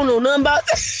 I don't know nothing about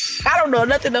that. I don't know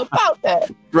nothing about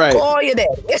that. Right. Call your daddy.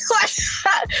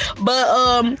 But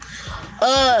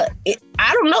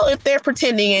I don't know if they're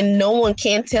pretending, and no one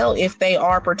can tell if they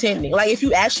are pretending. Like, if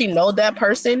you actually know that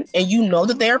person and you know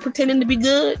that they are pretending to be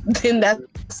good, then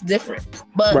that's different.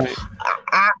 But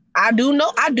I do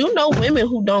know women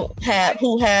who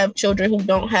have children who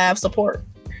don't have support.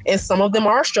 And some of them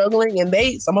are struggling, and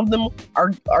some of them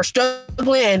are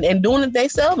struggling and doing it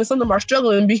themselves, and some of them are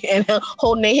struggling and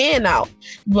holding their hand out.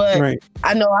 But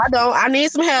I know I don't. I need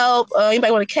some help.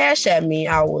 Anybody want to cash at me?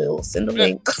 I will send a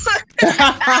link.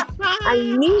 I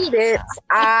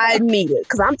need it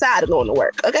because I'm tired of going to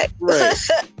work. Okay. Right.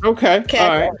 Okay. Cash all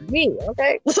right. At me.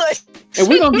 Okay. And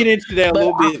we're gonna get into that a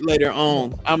little bit later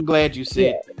on. I'm glad you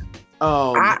said.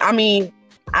 Yeah. I mean.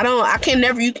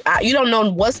 You don't know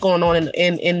what's going on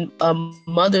in a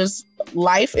mother's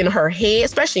life, in her head,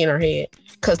 especially in her head,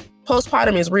 because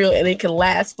postpartum is real and it can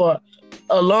last for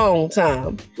a long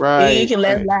time. Right. It can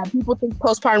last. People think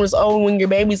postpartum is when your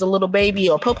baby's a little baby,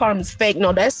 or postpartum is fake.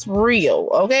 No, that's real.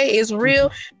 Okay, it's real.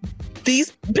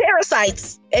 These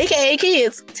parasites, aka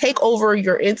kids, take over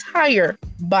your entire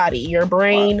body, your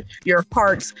brain, your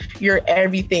parts, your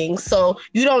everything. So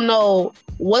you don't know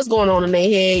what's going on in their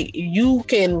head. You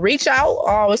can reach out.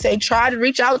 I always say, try to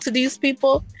reach out to these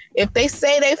people. If they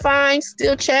say they fine,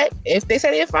 still check. If they say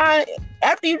they're fine,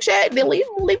 after you check, then leave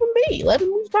them be. Let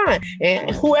them be fine. And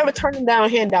whoever turning down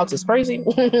handouts is crazy.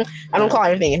 I don't call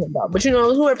everything a handout, but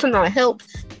whoever turned down help,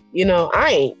 I'm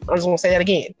just gonna say that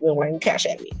again. You don't cash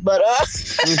at me, but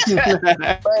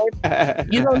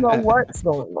but you don't know what's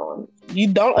going on. You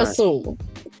don't assume.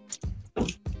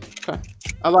 Okay,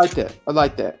 I like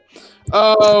that.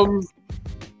 So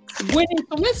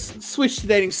let's switch to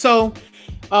dating. So,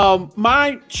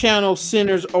 my channel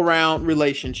centers around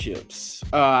relationships.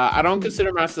 I don't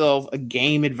consider myself a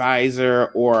game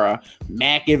advisor or a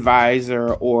Mac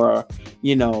advisor, or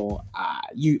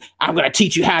I'm gonna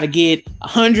teach you how to get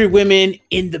 100 women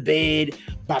in the bed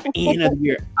by the end of the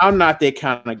year. I'm not that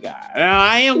kind of guy. Now,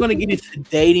 I am gonna get into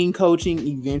dating coaching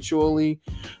eventually,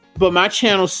 but my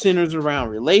channel centers around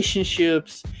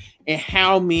relationships and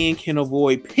how men can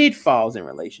avoid pitfalls in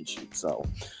relationships. So,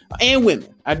 and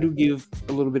women, I do give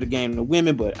a little bit of game to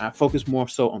women, but I focus more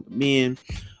so on the men.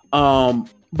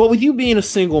 But with you being a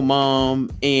single mom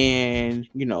and,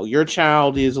 your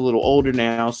child is a little older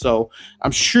now, so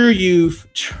I'm sure you've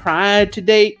tried to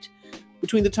date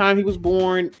between the time he was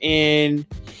born and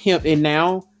him and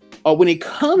now. When it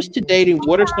comes to dating,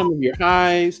 what are some of your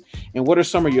highs and what are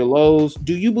some of your lows?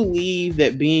 Do you believe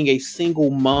that being a single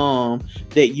mom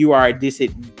that you are at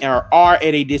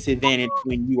a disadvantage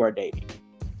when you are dating?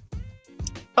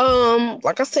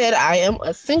 Like I said, I am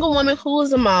a single woman who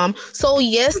is a mom. So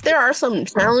yes, there are some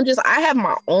challenges. I have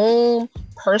my own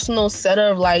personal set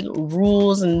of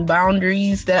rules and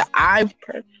boundaries that I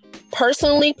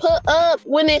personally put up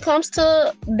when it comes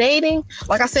to dating.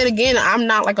 Like I said, again, I'm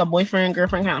not a boyfriend,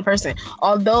 girlfriend kind of person.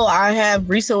 Although I have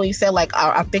recently said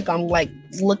I think I'm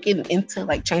looking into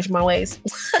changing my ways.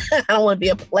 I don't want to be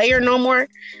a player no more.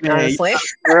 Honestly.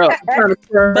 You're trying to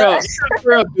square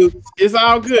up, dude. It's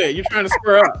all good. You're trying to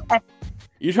square up.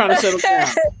 You're trying to settle down.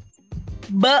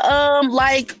 But I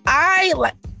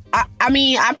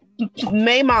mean, I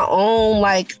made my own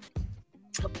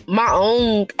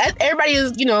everybody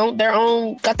is got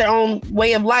their own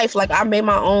way of life. I made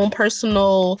my own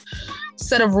personal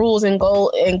set of rules and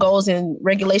goals and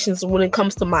regulations when it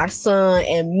comes to my son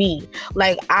and me.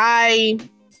 My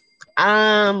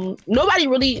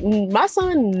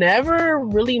son never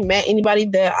really met anybody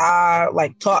that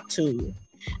I talked to,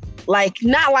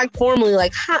 not formally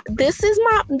this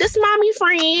mommy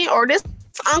friend or this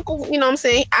uncle, you know what I'm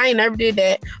saying? I ain't never did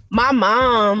that. My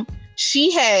mom,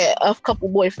 she had a couple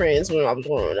boyfriends when I was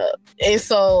growing up. And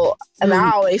so, and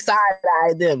I always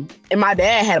side-eyed them. And my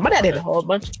dad had a whole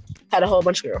bunch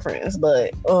of girlfriends,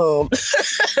 but so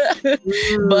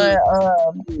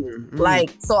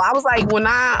I was when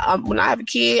I have a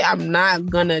kid, I'm not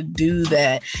gonna do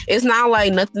that. It's not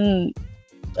nothing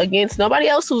against nobody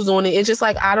else who's doing it. It's just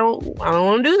I don't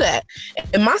want to do that.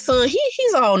 And my son,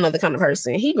 he's a whole nother kind of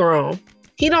person. He grown.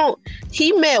 He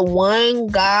met one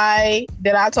guy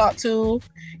that I talked to.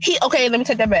 Let me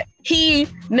take that back. He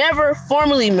never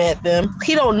formally met them.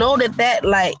 He don't know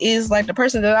that is the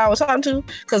person that I was talking to.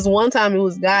 Because one time it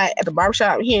was a guy at the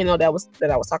barbershop. He didn't know that I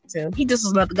was talking to him. He just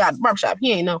was another guy at the barbershop.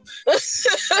 He ain't know. But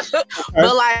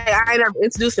I ain't never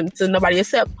introduced him to nobody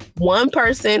except one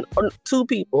person or two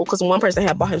people. Because one person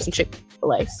had bought him some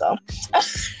Chick-fil-A. So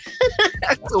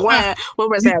one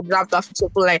person had dropped off some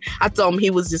Chick-fil-A. I told him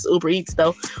he was just Uber Eats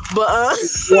though. But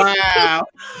wow.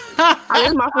 I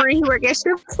was my friend. He worked at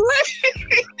Chick-fil-A.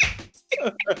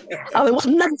 I want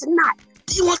some nuggets or not?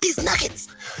 Do you want these nuggets?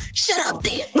 Shut up,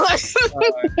 then.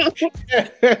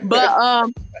 But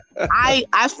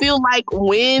I feel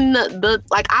when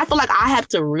I feel I have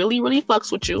to really, really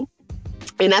fucks with you.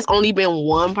 And that's only been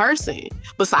one person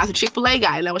besides the Chick-fil-A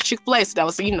guy. And that was Chick-fil-A. So that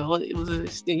was, it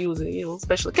was a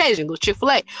special occasion. It was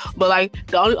Chick-fil-A. But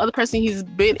the only other person he's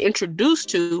been introduced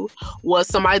to was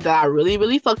somebody that I really,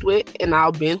 really fucked with. And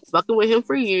I've been fucking with him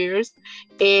for years.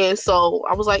 And so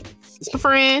I was it's my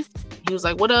friend. He was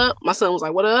what up? My son was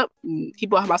what up? And he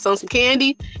bought my son some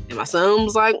candy. And my son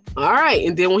was all right.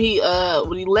 And then when he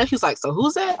left, he was so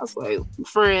who's that? I was my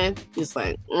friend. He's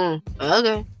okay.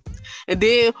 And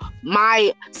then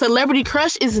my celebrity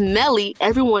crush is Nelly.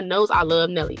 Everyone knows I love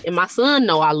Nelly. And my son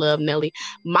know I love Nelly.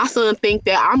 My son think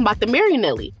that I'm about to marry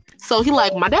Nelly. So he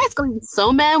my dad's going to be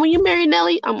so mad when you marry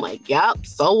Nelly. I'm yup,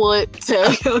 so what?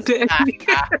 Tell your daddy.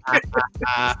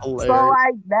 So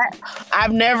that,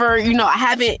 I've never,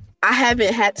 I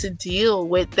haven't had to deal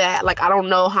with that. I don't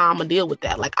know how I'm gonna deal with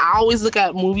that. I always look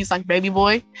at movies like Baby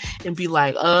Boy and be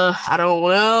I don't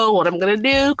know what I'm gonna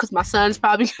do because my son's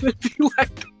probably gonna be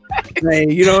hey,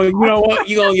 you know what?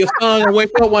 Your son gonna wake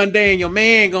up one day and your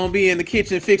man gonna be in the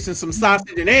kitchen fixing some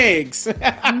sausage and eggs.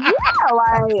 Yeah,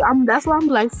 that's why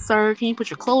I'm sir, can you put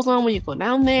your clothes on when you go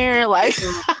down there? You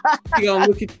gonna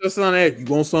look at your son and you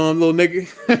want some, little nigga?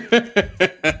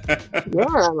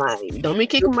 Yeah, don't be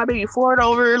kicking my baby Ford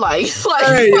over. Hey,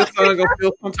 your son gonna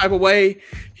feel some type of way.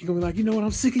 He gonna be you know what?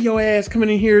 I'm sick of your ass coming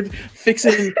in here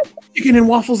fixing chicken and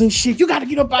waffles and shit. You gotta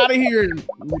get up out of here. And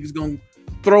niggas gonna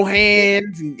throw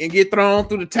hands and get thrown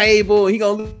through the table. He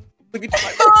gonna look at you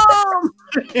Mom!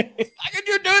 How could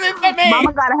you do this to me?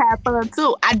 Mama gotta have fun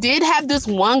too. I did have this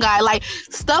one guy,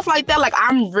 stuff like that.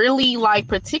 I'm really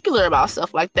particular about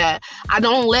stuff like that. I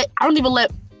don't even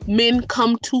let men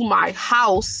come to my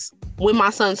house when my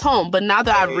son's home. But now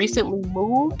that I've recently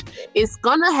moved, it's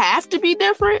gonna have to be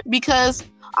different because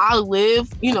I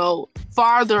live,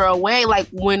 farther away. Like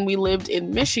when we lived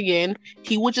in Michigan,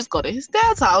 he would just go to his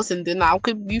dad's house and then I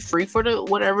could be free for the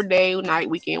whatever day, night,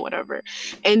 weekend, whatever.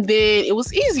 And then it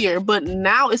was easier. But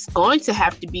now it's going to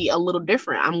have to be a little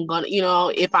different. I'm gonna,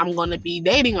 if I'm gonna be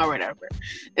dating or whatever.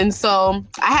 And so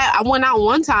I went out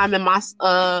one time and I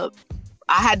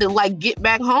had to like get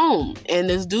back home and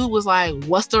this dude was like,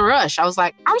 "What's the rush?" I was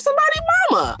like, "I'm somebody's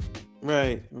mama."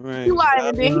 Right. He like,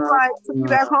 and then he like took me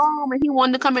back home and he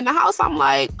wanted to come in the house. I'm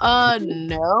like,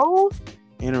 no.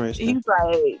 Interesting. He's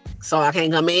like, "So I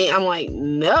can't come in?" I'm like,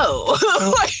 "No."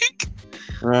 Like,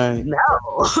 right. No.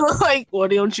 Like, what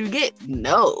don't you get?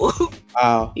 No.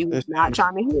 Wow. He was not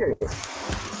trying to hear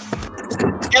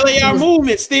it. LAR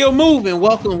movement still moving.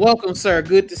 Welcome, sir.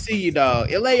 Good to see you,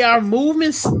 dog. LAR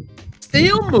movement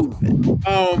still moving.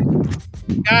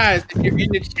 Guys, if you're in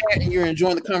the chat and you're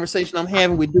enjoying the conversation I'm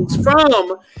having with Dukes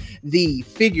from the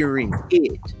Figuring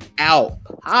It Out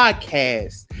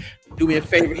podcast, do me a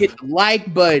favor, hit the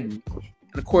like button.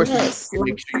 And of course,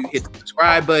 make sure you hit the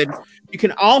subscribe button. You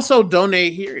can also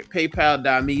donate here at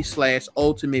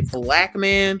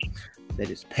paypal.me/ultimateblackman. That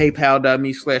is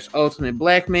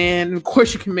paypal.me/ultimateblackman. And of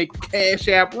course, you can make the Cash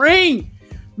App ring.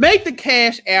 Make the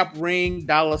Cash App ring,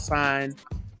 $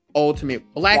 Ultimate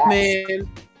Blackman.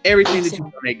 Everything that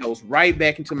you donate goes right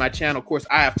back into my channel. Of course,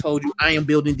 I have told you I am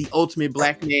building the Ultimate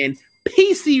Blackman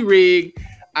PC rig.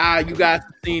 You guys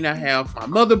have seen I have my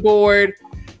motherboard.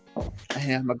 I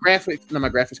have my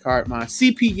graphics card, my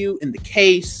CPU in the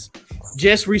case.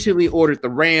 Just recently ordered the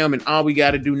RAM, and all we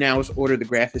got to do now is order the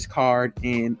graphics card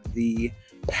and the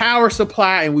power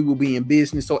supply, and we will be in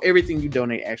business. So everything you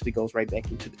donate actually goes right back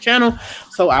into the channel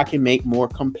so I can make more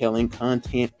compelling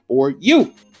content for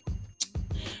you.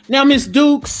 Now, Miss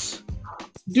Dukes,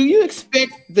 do you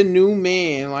expect the new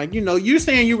man, like, you're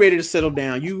saying you're ready to settle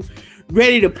down. You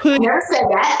ready to put...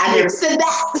 I never said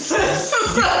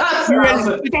that. You ready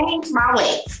to change my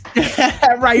ways.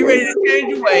 Right, you ready to change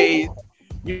your ways.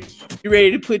 You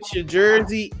ready to put your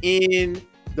jersey in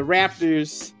the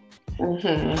Raptors.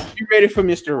 Mm-hmm. You're ready for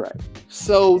Mr. Right.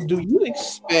 So do you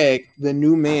expect the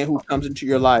new man who comes into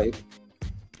your life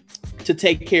to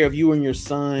take care of you and your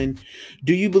son?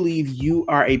 Do you believe you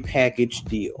are a package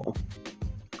deal?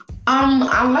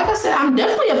 Like I said, I'm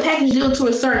definitely a package deal to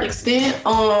a certain extent.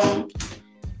 I'm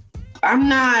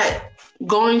not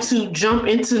going to jump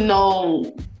into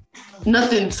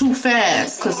nothing too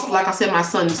fast because, like I said, my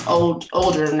son's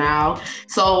older now,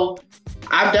 so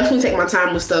I definitely take my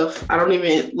time with stuff. I don't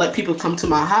even let people come to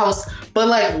my house, but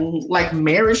like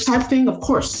marriage type thing, of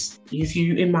course. If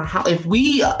you in my house, if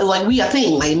we a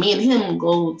thing, like me and him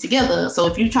go together. So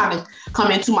if you try to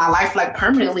come into my life like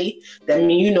permanently, that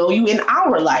means you in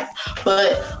our life.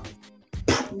 But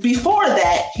before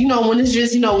that, when it's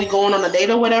just we going on a date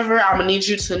or whatever, I'm gonna need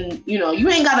you to you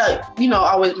ain't gotta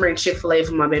always bring Chick-fil-A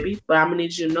for my baby, but I'm gonna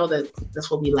need you to know that that's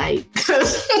what we like.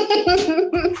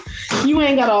 You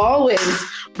ain't gotta always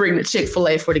bring the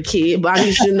Chick-fil-A for the kid, but I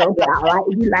need you to know that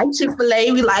we like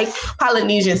Chick-fil-A, we like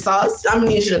Polynesian sauce. I'm gonna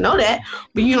need you to know that.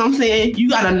 But you know what I'm saying? You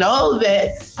gotta know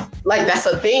that that's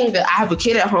a thing, that I have a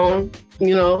kid at home.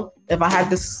 If I have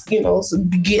to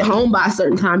get home by a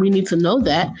certain time, you need to know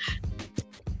that.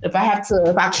 If I have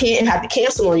to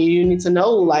cancel on you, you need to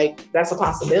know that's a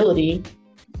possibility.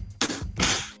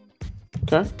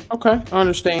 Okay, I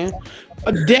understand.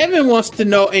 Devin wants to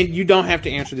know, and you don't have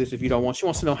to answer this if you don't want. She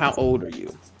wants to know, how old are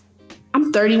you?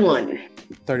 I'm 31.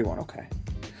 31, okay.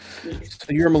 So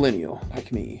you're a millennial,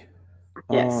 like me.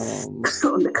 Yes,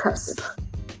 on the cusp.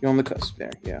 You're on the cusp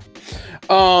there, yeah.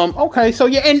 Okay, so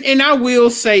yeah, and I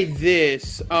will say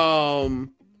this.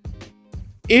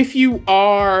 If you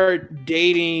are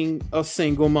dating a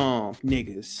single mom,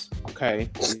 niggas, okay,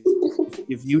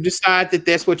 if you decide that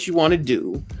that's what you want to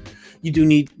do, you do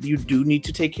need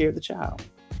to take care of the child.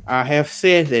 I have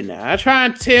said that now. I try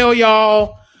and tell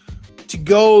y'all to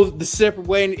go the separate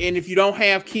way, and if you don't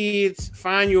have kids,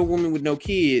 find you a woman with no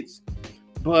kids.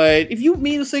 But if you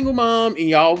meet a single mom and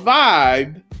y'all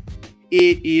vibe,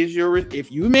 it is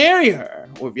if you marry her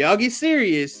or if y'all get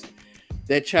serious,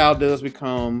 that child does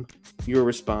become your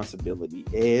responsibility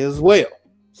as well.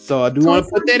 So I do want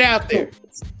to put that out there.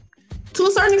 To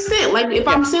a certain extent, if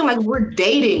I'm saying we're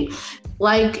dating,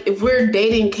 if we're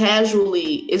dating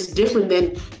casually, it's different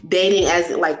than dating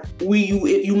as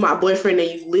you my boyfriend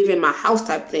and you live in my house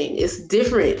type thing. It's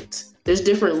different. There's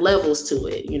different levels to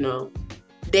it,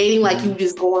 Dating you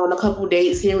just go on a couple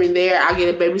dates here and there. I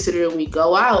get a babysitter and we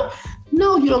go out.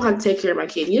 No, you don't have to take care of my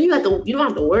kid. You don't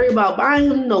have to worry about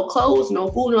buying him no clothes, no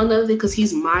food, no nothing, because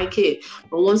he's my kid.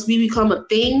 But once we become a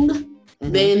thing,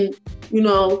 then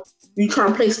you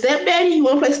trying to play stepdaddy. You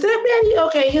want to play stepdaddy?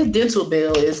 Okay, his dental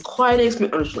bill is quite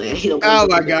expensive. Oh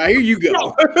my God, here you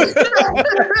go.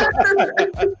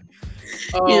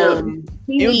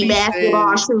 He need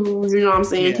basketball shoes. You know what I'm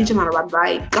saying? Yeah. Teach him how to ride a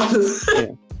bike.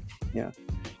 Yeah.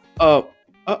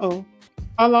 Uh-oh.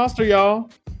 I lost her, y'all.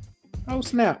 Oh,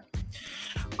 snap.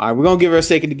 All right, we're going to give her a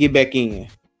second to get back in.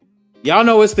 Y'all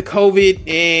know it's the COVID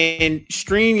and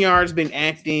StreamYard's been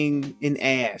acting an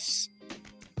ass.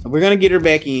 So we're going to get her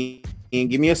back in.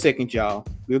 Give me a second, y'all.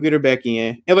 We'll get her back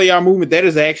in. LAR movement, that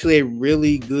is actually a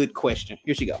really good question.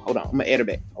 Here she go. Hold on. I'm going to add her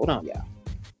back. Hold on, y'all.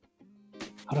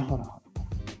 Hold on.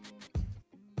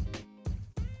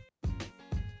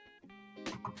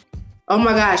 Oh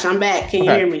my gosh, I'm back. Can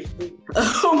you hear me?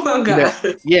 Oh my God.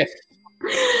 Yes.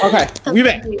 Okay, we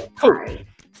back. Cool.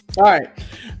 All right.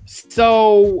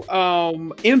 So,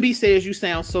 MB says you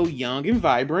sound so young and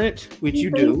vibrant, which you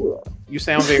do. You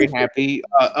sound very happy.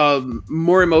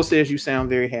 Morimo says you sound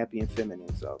very happy and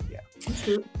feminine. So, yeah.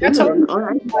 That's all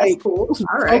right. That's cool.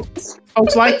 All right.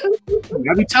 Folks like,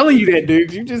 I be telling you that,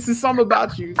 dude. You just, it's something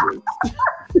about you.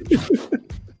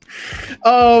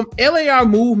 LAR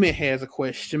Movement has a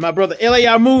question. My brother,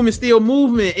 LAR Movement, still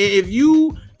movement. If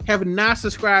you have not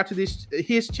subscribed to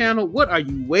his channel, what are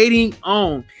you waiting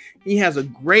on? He has a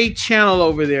great channel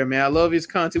over there, man. I love his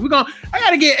content. I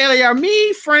gotta get LAR,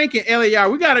 me, Frank, and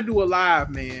LAR. We gotta do a live,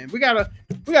 man. We gotta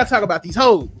talk about these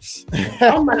hoes.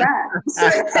 Oh my God.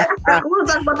 I want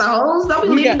to talk about the hoes. Don't be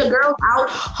leaving the girls out.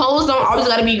 Hoes don't always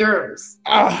gotta be girls.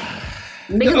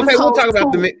 Okay,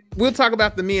 we'll talk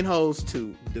about the men hoes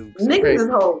too, dude. Niggas is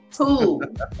hoes too.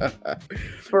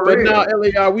 For real. No,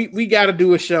 LAR, we gotta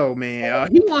do a show,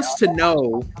 man. He wants to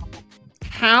know,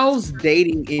 how's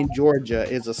dating in Georgia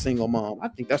as a single mom? I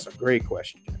think that's a great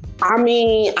question. I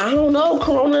mean, I don't know.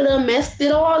 Corona done messed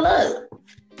it all up.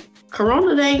 Corona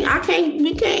what do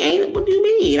you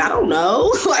mean? I don't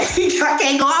know. Like, I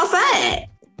can't go outside.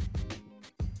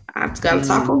 I just gotta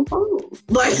talk on the phone.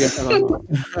 Like,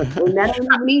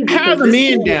 how are the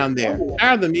men down there? How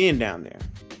are the men down there?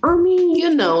 I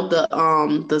mean,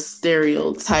 the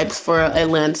stereotypes for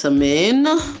Atlanta men.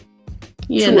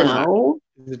 You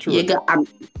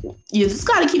just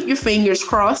gotta keep your fingers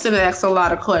crossed and ask a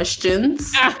lot of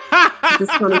questions.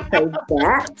 Just gonna say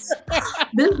that.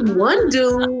 This one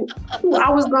dude who I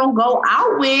was gonna go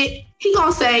out with, he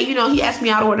gonna say, he asked me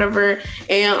out or whatever,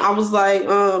 and I was like,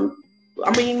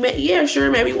 I mean, yeah,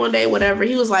 sure, maybe one day, whatever.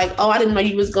 He was like, oh, I didn't know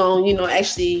you was going,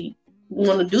 actually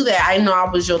want to do that. I didn't know I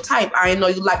was your type. I didn't know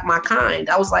you like my kind.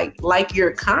 I was like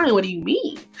your kind? What do you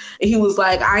mean? And he was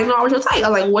like, I didn't know I was your type. I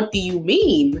was like, what do you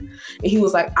mean? And he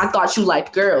was like, I thought you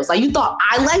liked girls. Like, you thought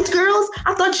I liked girls?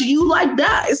 I thought you liked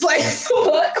guys. Like,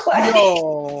 what? Like,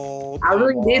 I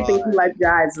really did think he liked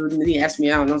guys when he asked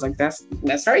me out. And I was like, that's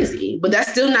crazy. But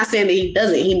that's still not saying that he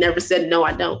doesn't. He never said, no,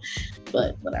 I don't.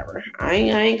 But whatever. I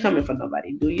ain't coming for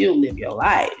nobody. Do you live your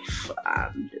life?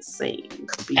 I'm just saying.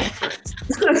 Be friends.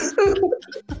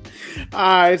 All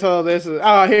right, so this is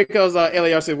here goes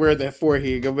LAR said, where's that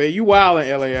forehead go, man? You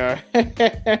wildin',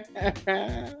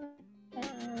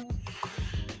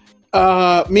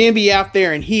 LAR. Men be out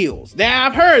there in heels. Now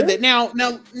I've heard that. Now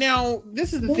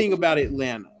this is the thing about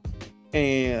Atlanta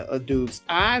and dudes.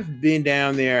 I've been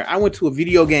down there. I went to a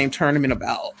video game tournament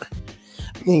I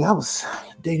was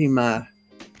dating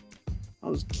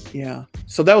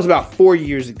so that was about 4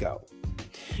 years ago.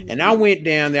 And I went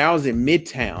down there. I was in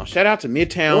Midtown. Shout out to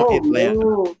Midtown, Atlanta.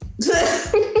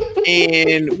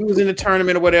 And we was in the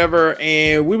tournament or whatever,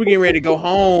 and we were getting ready to go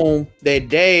home that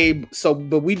day.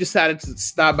 But we decided to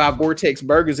stop by Vortex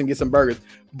Burgers and get some burgers.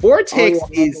 Vortex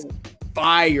is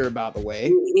fire, by the way.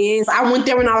 It is. I went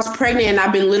there when I was pregnant, and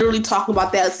I've been literally talking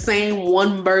about that same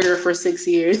one burger for 6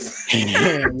 years.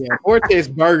 yeah, Vortex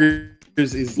Burgers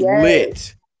is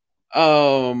lit.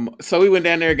 So we went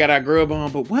down there, got our grub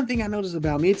on. But one thing I noticed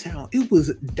about Midtown, it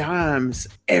was dimes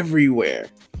everywhere.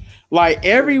 Like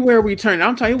everywhere we turned,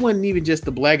 I'm telling you, it wasn't even just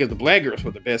the black girls. The black girls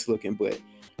were the best looking, but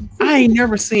I ain't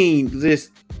never seen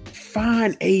this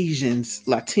fine Asians,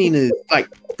 Latinas. Like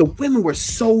the women were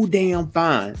so damn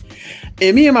fine.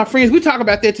 And me and my friends, we talk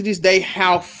about that to this day,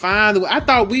 how fine. I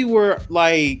thought we were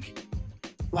like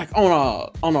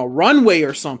on a runway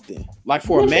or something, like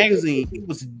for a magazine. It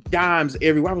was dimes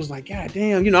everywhere. I was like, God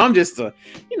damn, I'm just a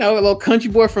little country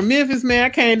boy from Memphis, man. I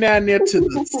came down there to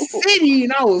the city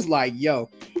and I was like, yo,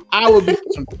 I will be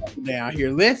some down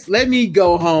here. Let me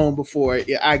go home before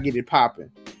I get it popping.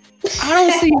 I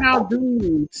don't see how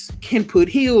dudes can put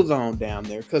heels on down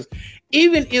there. Because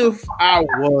even if I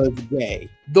was gay,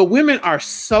 the women are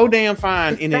so damn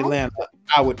fine in Atlanta,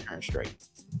 I would turn straight.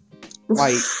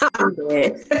 Like,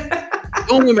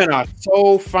 the women are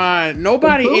so fine.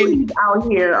 Nobody in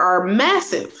out here are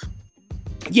massive.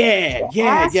 Yeah.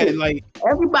 Like,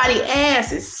 everybody's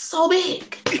ass is so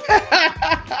big.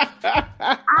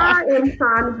 I am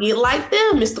trying to get like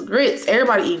them, Mr. Grits.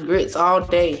 Everybody eat grits all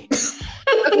day.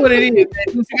 That's what it is, man.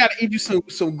 You gotta eat you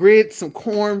some grits, some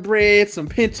cornbread, some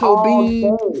pinto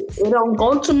beans. It don't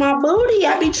go to my booty.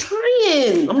 I be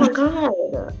trying. Oh my god.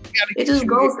 It just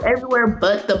goes everywhere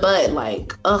but the butt.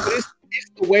 Like, ugh. It's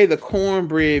the way the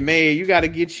cornbread made. You got to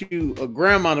get you a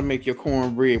grandma to make your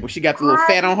cornbread. When she got the little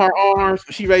fat on her arms,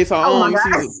 when she raised her arms,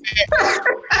 you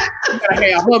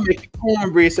gotta have her make the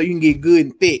cornbread so you can get good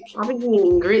and thick. I've been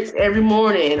eating grits every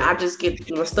morning. I just get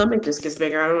my stomach just gets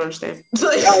bigger. I don't understand.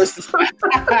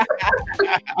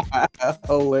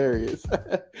 Hilarious.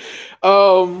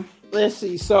 Let's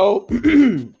see. So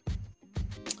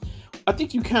I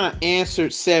think you kind of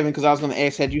answered 7 because I was going to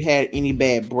ask, had you had any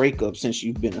bad breakups since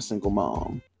you've been a single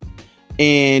mom?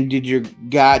 And did your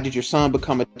son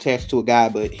become attached to a guy,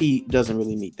 but he doesn't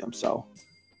really meet them? So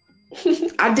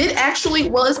I did actually.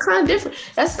 Well, it's kind of different.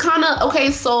 That's kind of okay.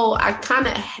 So I kind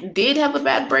of did have a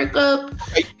bad breakup.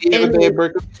 But he didn't meet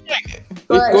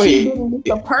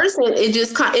the person. It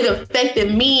just it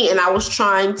affected me, and I was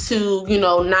trying to,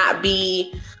 not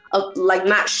be.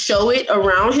 Not show it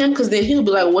around him, because then he'll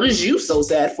be like, what is you so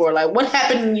sad for? Like, what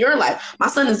happened in your life? My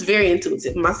son is very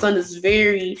intuitive. My son is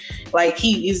very,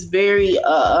 he is very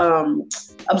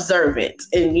observant,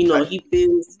 and he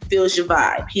feels your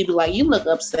vibe. He'd be like, you look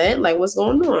upset, like what's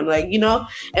going on? Like, and I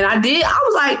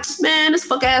was like, man, this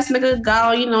fuck ass nigga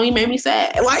got he made me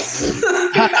sad. Like,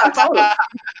 I told him,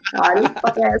 this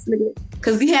fuck ass nigga,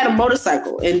 because he had a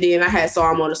motorcycle, and then I saw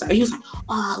a motorcycle. He was like,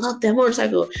 oh, I love that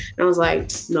motorcycle. And I was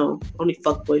like, no, only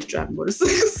fuck boys drive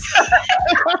motorcycles.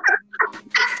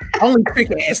 Only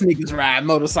prick ass niggas ride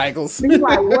motorcycles. He's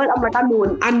like, what? I'm like, I knew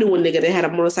a nigga that had a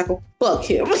motorcycle. Fuck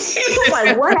him. He was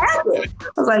like, what happened? I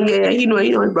was like, yeah, he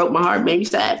broke my heart, made me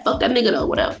sad. Fuck that nigga though,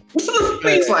 whatever.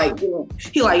 He's like,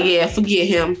 yeah, forget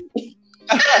him.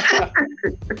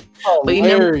 But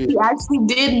he actually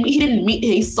did. He didn't meet.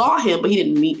 He saw him, but he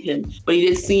didn't meet him. But he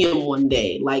did see him one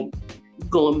day, like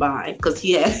going by, because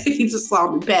he just saw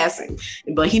him in passing.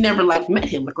 But he never met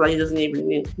him. Like he doesn't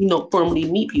even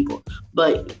formally meet people.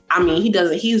 But I mean, he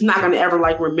doesn't. He's not gonna ever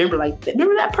remember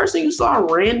remember that person you saw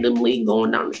randomly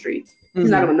going down the street. He's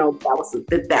not gonna know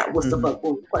that was the fuck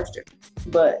question.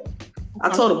 But I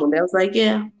told him one day, I was like,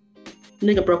 yeah,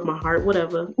 nigga broke my heart.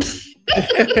 Whatever.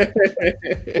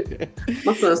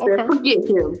 My son said, forget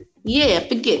him. Yeah,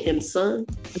 forget him, son.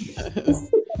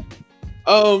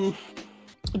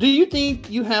 Do you think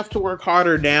you have to work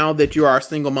harder now that you are a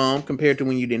single mom compared to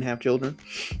when you didn't have children?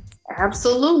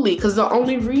 Absolutely, because the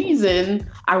only reason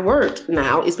I work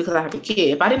now is because I have a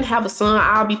kid. If I didn't have a son,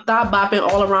 I'll be thought bopping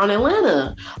all around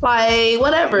Atlanta. Like,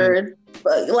 whatever.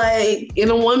 Like, in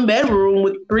a 1-bedroom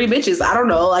with 3 bitches. I don't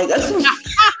know. Like,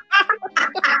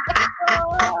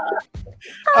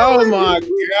 oh my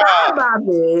god!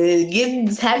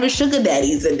 Having sugar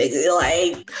daddies and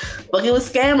niggas, fucking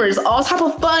with scammers, all type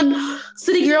of fun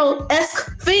city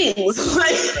girl-esque things.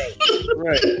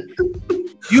 Right.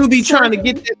 You be trying to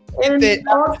get that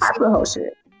all type of whole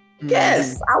shit. Mm-hmm.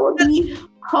 Yes, I would be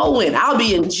hoeing. I'll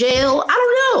be in jail. I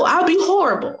don't know. I'll be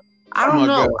horrible. I don't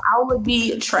know. God. I would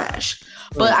be trash.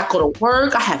 But I go to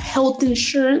work. I have health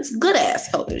insurance, good ass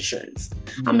health insurance.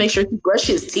 Mm-hmm. I make sure he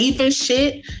brushes his teeth and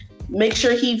shit. Make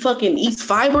sure he fucking eats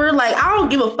fiber. Like, I don't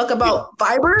give a fuck about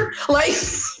fiber. Like,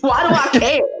 why do I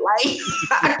care? Like,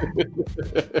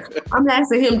 I'm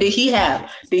asking him, did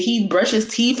he brush his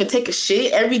teeth and take a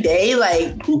shit every day?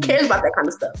 Like, who cares about that kind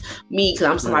of stuff? Me, because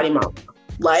I'm somebody's mom.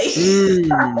 Like, interesting.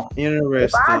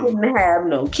 If I didn't have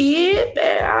no kid,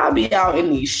 man, I'll be out in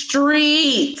these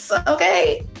streets.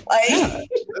 Okay, like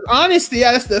honesty.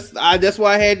 Yeah, that's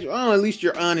why I had you on. At least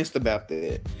you're honest about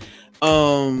that.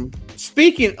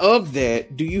 Speaking of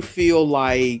that, do you feel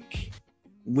like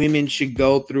women should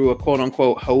go through a quote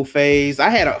unquote hoe phase?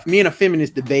 Me and a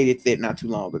feminist debated that not too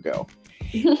long ago.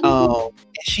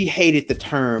 She hated the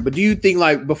term, but do you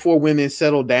think before women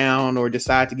settle down or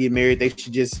decide to get married, they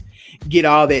should just get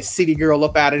all that city girl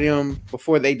up out of them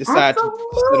before they decide to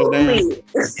settle down?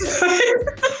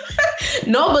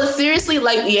 No, but seriously,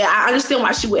 like, yeah, I understand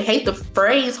why she would hate the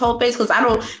phrase whole face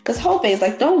because whole face,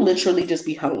 like, don't literally just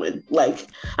be hoeing. Like,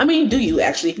 I mean, do you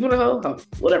actually? If you want to hoe,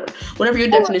 whatever your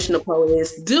definition of hoe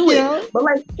is, do it. But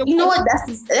like, you know what?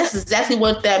 That's exactly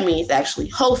what that means. Actually,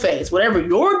 hoe face, whatever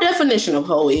your definition of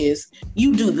hoe is,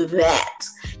 you do that.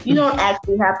 You don't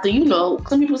actually have to,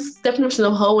 some people's definition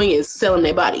of hoeing is selling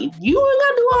their body. You ain't got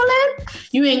to do all that.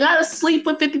 You ain't got to sleep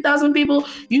with 50,000 people.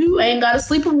 You ain't got to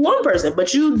sleep with one person,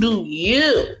 but you do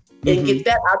you. And get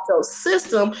that out your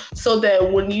system so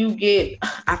that when you get,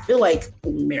 I feel like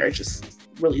marriage is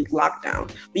really locked down.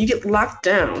 When you get locked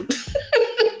down.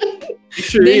 It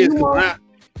sure is.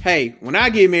 When I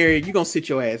get married, you're going to sit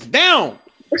your ass down.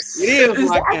 It is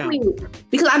exactly.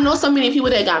 Because I know so many people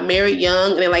that got married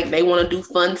young and they want to do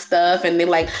fun stuff and they're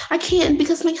like, I can't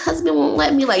because my husband won't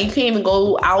let me. Like, you can't even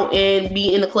go out and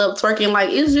be in the club twerking. Like,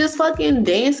 it's just fucking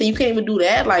dancing. You can't even do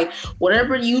that. Like,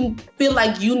 whatever you feel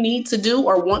like you need to do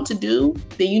or want to do,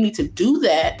 then you need to do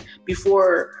that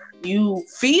before you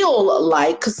feel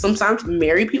like, because sometimes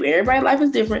married people, everybody's life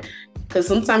is different. Because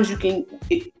sometimes you can,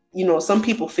 some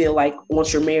people feel like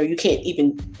once you're married, you can't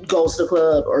even go to the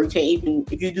club, or you can't even,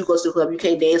 if you do go to the club, you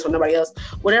can't dance with nobody else.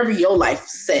 Whatever your life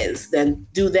says, then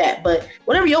do that. But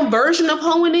whatever your version of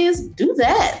hoeing is, do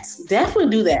that.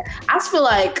 Definitely do that. I just feel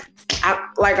like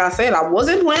I said, I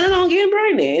wasn't planning on getting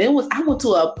pregnant. I went to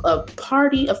a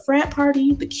party, a frat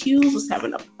party. The Q's was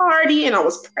having a party, and I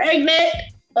was pregnant.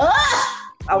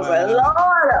 I was like,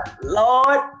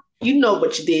 Lord. You know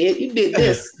what you did. You did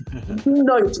this. You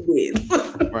know what you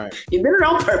did. Right. You did it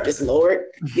on purpose, Lord.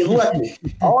 You're lucky.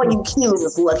 All you Q's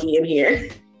is lucky in here.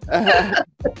 I'm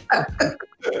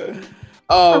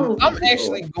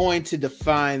actually going to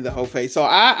define the hoe phase. So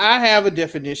I have a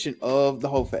definition of the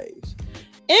hoe phase.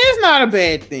 And it's not a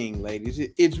bad thing, ladies.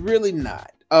 It's really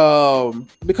not.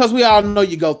 Because we all know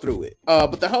you go through it.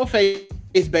 But the hoe phase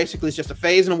is basically just a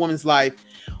phase in a woman's life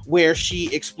where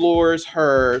she explores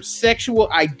her sexual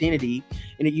identity,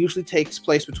 and it usually takes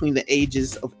place between the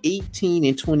ages of 18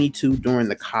 and 22 during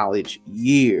the college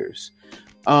years.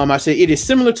 I said it is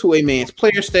similar to a man's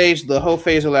player stage. The hoe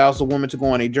phase allows a woman to go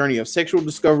on a journey of sexual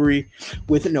discovery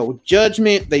with no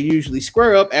judgment. They usually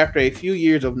square up after a few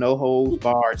years of no holds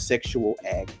barred sexual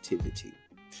activity.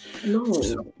 No,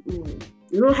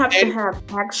 you don't have to have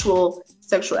actual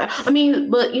sexual.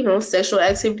 But sexual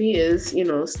activity is,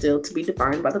 still to be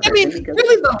defined by the person.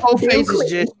 Really, the whole phase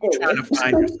is just trying to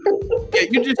find yourself. Yeah,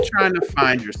 you're just trying to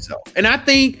find yourself. And I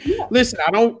think, listen,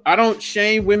 I don't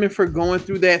shame women for going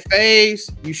through that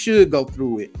phase. You should go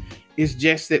through it. It's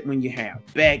just that when you have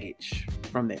baggage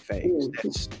from that phase,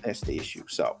 that's the issue.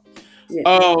 So,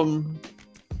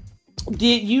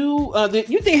 did you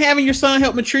think having your son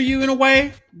help mature you in a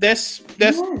way? That's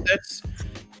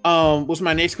was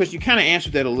my next question. You kind of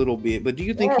answered that a little bit, but do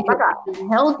you think I got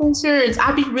health insurance?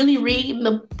 I be really reading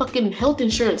the fucking health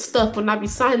insurance stuff when I be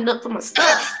signing up for my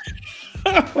stuff.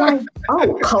 Like,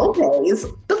 co-pays?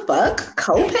 The fuck?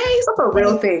 Co-pays? That's a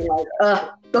real thing. Like,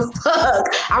 the fuck?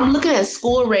 I'm looking at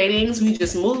school ratings. We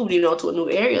just moved, to a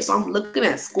new area, so I'm looking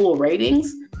at school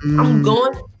ratings. I'm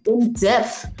going in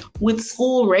depth with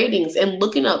school ratings and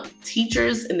looking up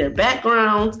teachers and their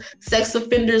backgrounds, sex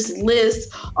offenders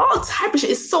lists, all type of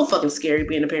shit. It's so fucking scary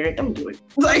being a parent. Don't do it.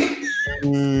 Like,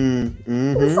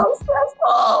 it's so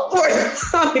stressful.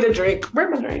 I need a drink. Where's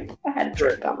my drink? I had a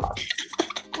drink. I'm lost.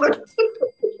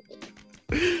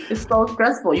 It's so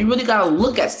stressful. You really gotta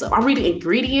look at stuff. I read the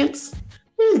ingredients.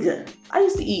 I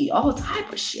used to eat all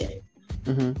type of shit.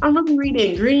 I'm really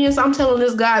reading ingredients. I'm telling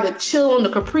this guy to chill on the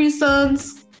Capri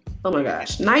Suns. Oh my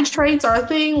gosh, nitrates are a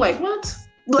thing. Like, what?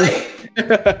 Like,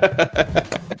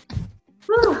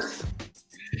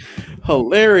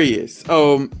 hilarious.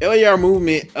 LAR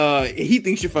Movement, he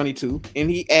thinks you're funny too,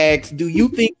 and he asks, do you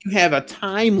think you have a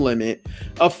time limit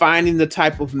of finding the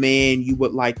type of man you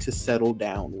would like to settle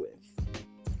down with?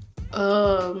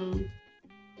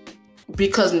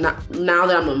 Because now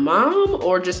that I'm a mom,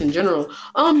 or just in general?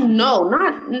 Neither.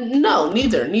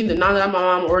 Now that I'm a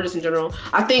mom, or just in general.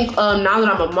 I think now that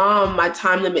I'm a mom, my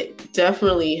time limit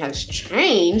definitely has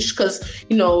changed. Because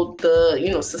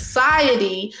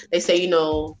society, they say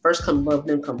first come love,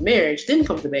 then come marriage, then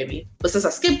come the baby. But since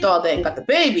I skipped all that and got the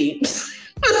baby,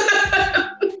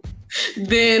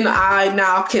 then I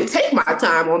now can take my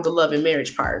time on the love and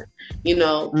marriage part.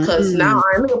 Because now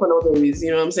I ain't looking for no babies,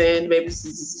 you know what I'm saying?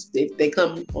 Babies, if they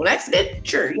come on accident,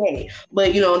 sure, yay.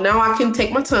 But, now I can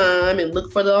take my time and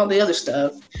look for all the other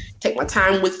stuff, take my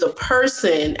time with the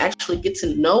person, actually get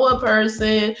to know a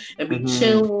person and be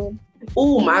chilling.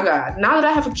 Oh my God. Now that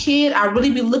I have a kid, I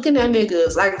really be looking at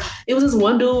niggas. Like, it was this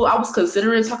one dude I was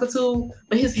considering talking to,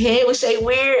 but his head was shaped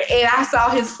weird. And I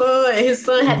saw his son, and his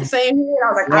son had the same head.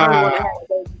 I was like, I don't want to have a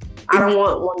baby. I don't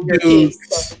want one of your kids.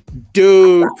 So,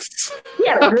 Dukes. he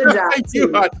had a good job too.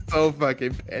 You are so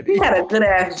fucking petty. He had a good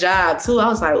ass job too. I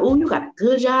was like, oh, you got a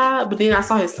good job. But then I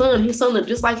saw his son. His son looked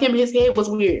just like him. His head was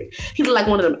weird. He looked like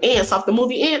one of them ants off the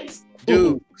movie Ants.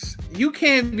 Dukes. You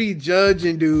can't be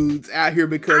judging dudes out here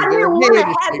because I their didn't want to head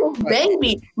have is this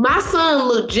baby. My son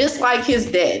looked just like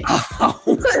his daddy.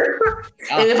 And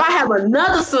if I have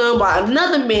another son by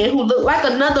another man who looked like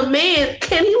another man,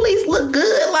 can he at least look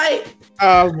good? Like,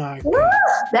 oh my God.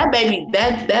 That baby,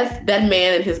 that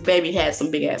man and his baby had some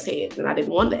big ass heads, and I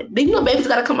didn't want that. Then, you know, baby's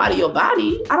got to come out of your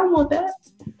body. I don't want that.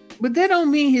 But that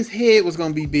don't mean his head was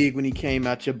gonna be big when he came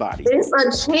out your body. It's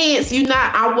a chance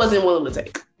I wasn't willing to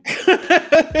take.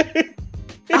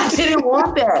 I didn't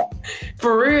want that.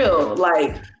 For real.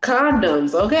 Like,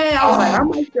 condoms, okay? I was like, I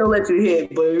might still let you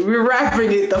hit, but we're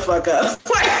wrapping it the fuck up.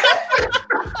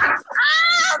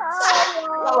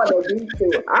 I want to be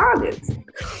too honest,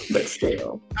 but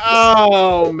still.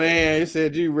 Oh man, it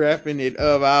said you wrapping it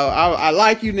up. I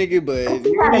like you, nigga, but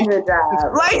you had a good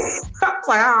job. Like, I was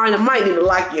like, I might need to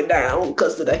lock you down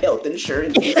because of the health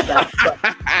insurance and stuff.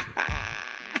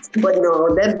 But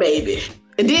no, that baby.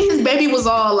 And then his baby was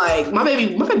all like, my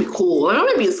baby cool. Like, my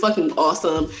baby is fucking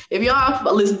awesome. If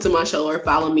y'all listen to my show or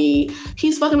follow me,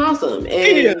 he's fucking awesome. And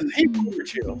he's super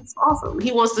chill. He's awesome.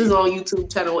 He wants his own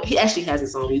YouTube channel. He actually has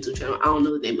his own YouTube channel. I don't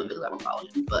know the name of it because I don't follow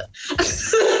him, but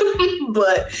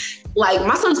but like,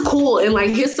 my son's cool, and like,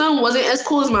 his son wasn't as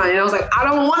cool as mine. And I was like, I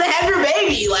don't want to have your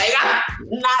baby. Like, I'm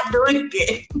not doing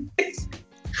it.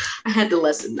 I had to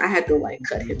listen. I had to like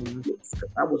cut him because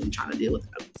I wasn't trying to deal with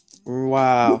him.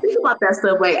 Wow. You think about that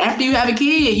stuff. Like, after you have a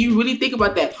kid, you really think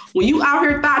about that. When you out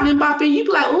here thotting and bopping, you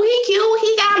be like, oh, he cute,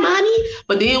 he got money.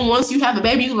 But then once you have a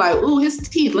baby, you like, oh, his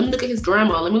teeth. Let me look at his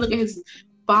grandma. Let me look at his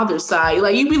father's side.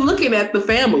 Like, you be looking at the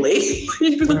family.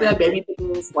 You be looking at that baby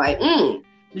thinking, it's like,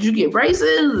 did you get braces?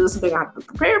 Is this something I have to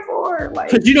prepare for?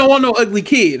 Like, because you don't want no ugly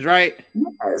kids, right?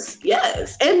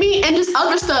 Yes. And just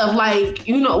other stuff. Like,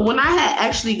 you know, when I had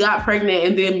actually got pregnant,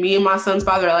 and then me and my son's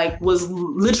father like was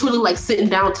literally like sitting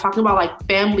down talking about like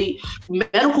family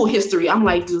medical history. I'm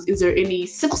like, is there any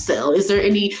sickle cell? Is there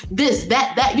any this,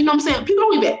 that? You know what I'm saying? People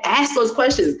don't even ask those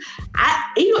questions.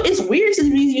 It's weird to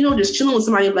me, you know, just chilling with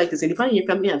somebody like, does anybody in your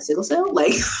family have sickle cell?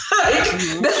 Like,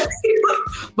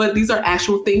 but these are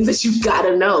actual things that you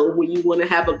gotta know when you want to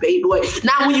have a baby. Like,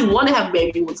 not when you want to have a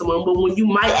baby with someone, but when you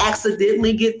might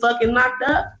accidentally get fucking knocked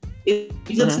up. You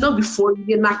got to know before you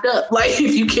get knocked up. Like,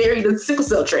 if you carry the sickle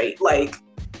cell trait, like,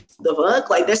 the fuck?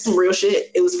 Like, that's some real shit.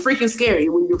 It was freaking scary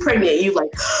when you're pregnant. You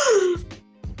like,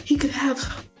 he could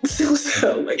have sickle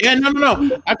cell. Like, yeah,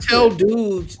 no. I tell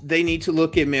dudes they need to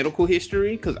look at medical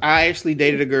history, because I actually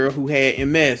dated a girl who had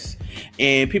MS,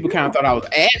 and people kind of thought I was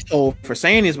an asshole for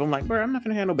saying this, but I'm like, bro, I'm not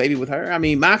gonna have no baby with her. I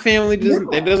mean, my family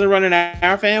doesn't run in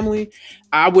our family.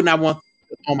 I would not want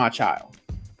this on my child.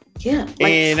 Yeah, like,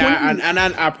 and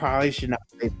I probably should not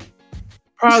say this.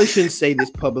 Probably shouldn't say this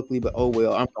publicly, but oh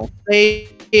well, I'm gonna say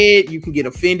it. You can get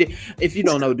offended. If you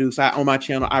don't know, dudes, on my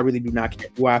channel, I really do not care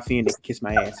who I offend. They can kiss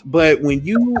my ass. But when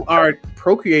you are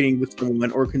procreating with someone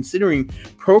or considering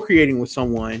procreating with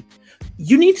someone,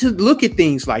 you need to look at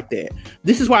things like that.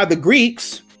 This is why the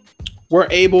Greeks were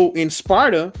able in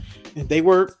Sparta, and they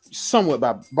were somewhat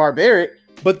barbaric,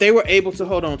 but they were able to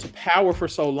hold on to power for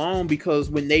so long because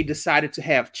when they decided to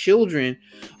have children,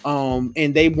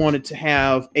 and they wanted to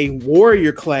have a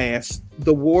warrior class,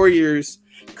 the warriors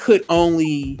could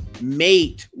only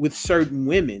mate with certain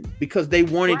women because they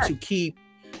wanted to keep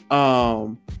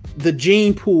the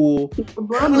gene pool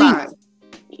clean.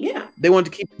 Yeah, they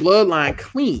wanted to keep the bloodline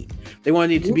clean. They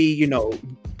wanted it to be,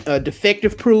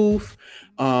 defective proof,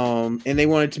 and they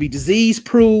wanted it to be disease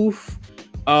proof.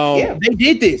 They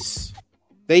did this.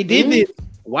 They did this.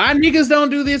 Why niggas don't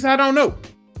do this, I don't know.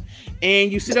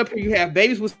 And you sit up here, you have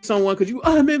babies with someone because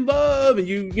I'm in love, and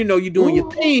you're doing your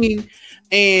thing,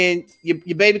 and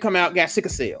your baby come out got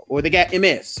sickle cell, or they got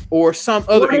MS, or some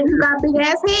other. Or you got big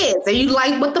ass heads, and you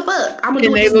like, what the fuck? I'm gonna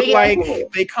do they this look big like ass head.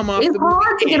 They come off. It's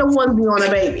hard to get a onesie on a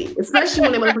baby, especially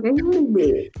when they motherfucking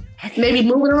big. Maybe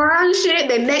moving around and shit.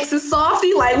 Their necks is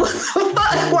softy. Like, what the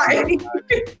fuck? Like, I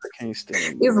can't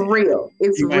stand it. It's real.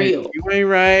 It's real. You ain't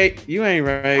right. You ain't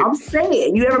right. I'm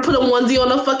saying, you ever put a onesie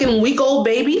on a fucking week old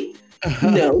baby?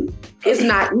 No, it's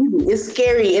not easy. It's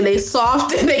scary, and they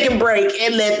soft, and they can break.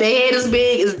 And that the head is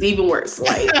big is even worse.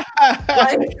 Like,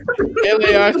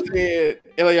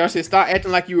 LAR said, stop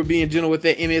acting like you were being gentle with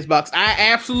that MS box. I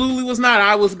absolutely was not.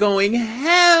 I was going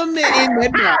ham in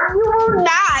that box. You will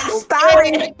not. Stop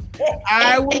it.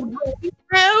 I was going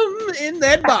ham in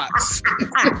that box.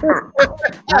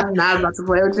 I'm not about to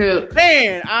play with you.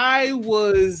 Man, I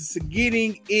was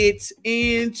getting it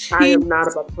in cheeks. I am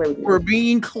not about to play with you. For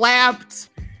being clapped.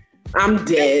 I'm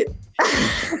dead.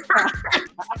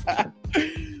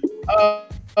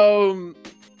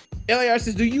 LAR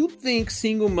says, do you think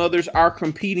single mothers are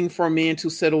competing for men to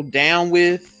settle down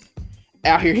with?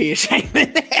 Out here head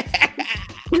shaming.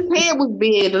 His head was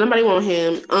big, and nobody want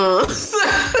him.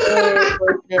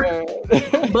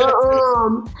 But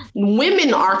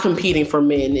women are competing for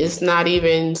men. It's not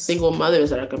even single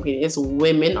mothers that are competing. It's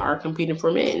women are competing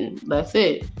for men. That's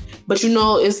it. But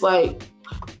it's like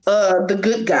the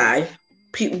good guy.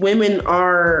 Women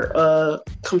are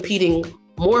competing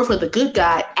more for the good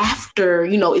guy after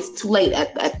it's too late.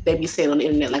 They be saying on the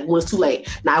internet, like, when it's too late.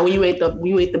 Now when you ain't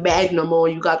the bad no more,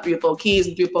 you got 3 or 4 kids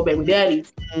and 3 or 4 baby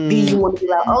daddies. Then you want to be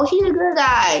like, oh, he's a good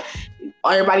guy.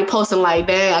 Everybody posting like,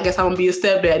 dang, I guess I'm gonna be a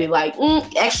stepdaddy. Like,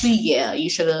 actually, yeah, you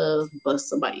should have bust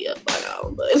somebody up by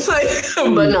now. But it's like, but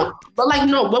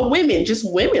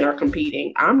women are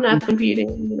competing. I'm not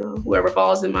competing. Whoever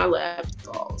falls in my lap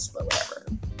falls, but whatever.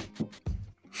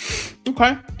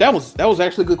 Okay, that was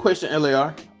actually a good question,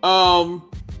 LAR.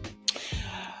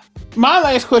 My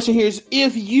last question here is: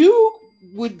 if you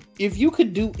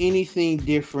could do anything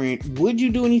different, would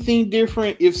you do anything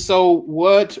different? If so,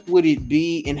 what would it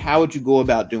be, and how would you go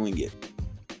about doing it?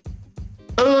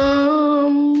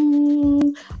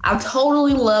 I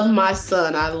totally love my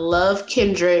son. I love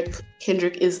Kendrick.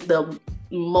 Kendrick is the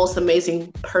most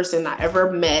amazing person I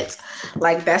ever met.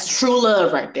 Like, that's true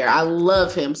love right there. I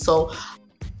love him. So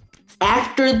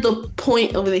after the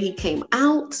point of that he came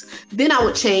out, then I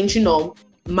would change,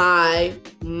 my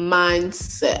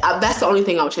mindset. That's the only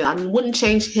thing I would change. I wouldn't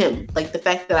change him, like the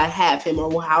fact that I have him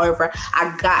or however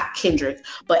I got Kendrick.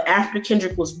 But after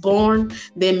Kendrick was born,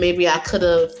 then maybe I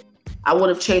would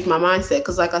have changed my mindset.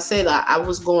 Because like I said, I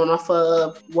was going off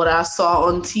of what I saw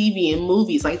on TV and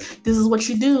movies. Like, this is what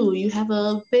you do. You have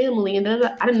a family. And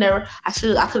I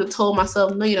could have told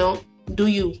myself, no, you don't. Do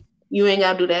you. You ain't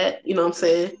gotta do that. You know what I'm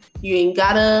saying? You ain't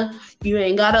gotta,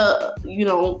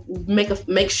 make a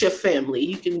makeshift family.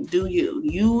 You can do you.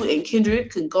 You and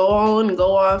Kendrick can go on and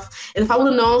go off. And if I would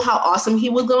have known how awesome he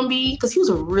was gonna be, because he was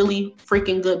a really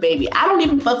freaking good baby. I don't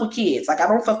even fuck with kids. Like, I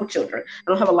don't fuck with children.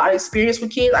 I don't have a lot of experience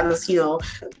with kids. I just, on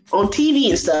TV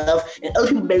and stuff, and other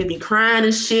people maybe be crying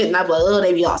and shit, and I'd be like, oh,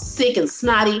 they be all sick and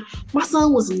snotty. My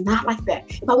son was not like that.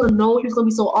 If I would have known he was gonna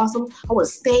be so awesome, I would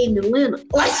have stayed in Atlanta.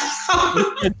 Like,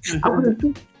 I would have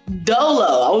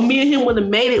dolo. Me and him would have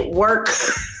made it work.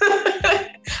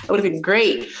 It would have been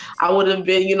great. I would have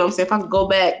been, if I could go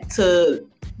back to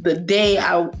the day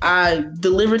I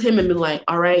delivered him and been like,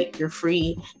 all right, you're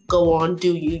free. Go on,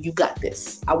 do you. You got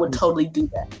this. I would totally do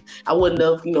that. I wouldn't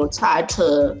have, tried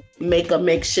to make a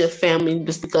makeshift family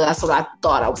just because that's what I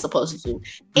thought I was supposed to do.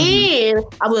 And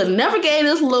I would have never gave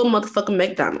this little motherfucking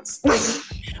McDonald's.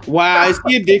 Wow, is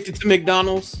he addicted to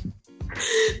McDonald's?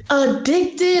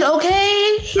 Addicted,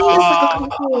 okay? He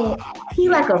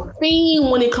like a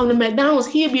fiend when it comes to McDonald's.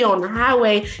 He'd be on the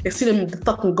highway and see them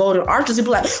fucking golden arches. He'd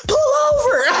be like, pull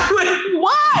over. I'm like,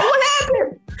 why? What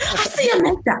happened? I see a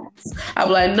McDonald's.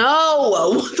 I'm like,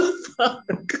 no, what the fuck?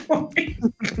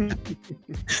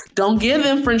 Don't give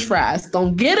them French fries.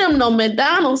 Don't get them no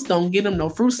McDonald's. Don't get them no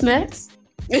fruit snacks.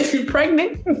 If you're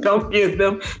pregnant, don't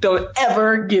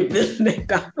ever give them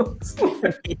McDonald's.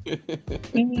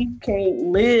 He can't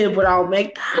live without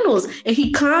McDonald's. And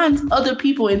he cons other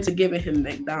people into giving him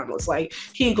McDonald's. Like,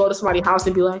 he'd go to somebody's house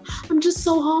and be like, I'm just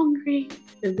so hungry.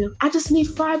 And then, I just need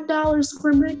 $5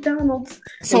 for McDonald's.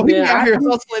 So he out here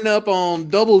hustling up on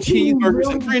double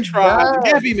cheeseburgers and French fries and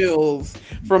Happy Meals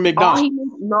from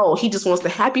McDonald's. He just wants the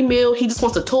Happy Meal. He just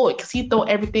wants a toy because he throw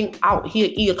everything out. He'll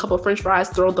eat a couple of French fries,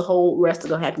 throw the whole rest of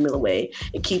the Happy Meal away,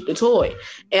 and keep the toy.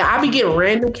 And I be getting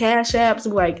random cash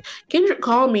apps like, Kendrick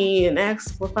called me and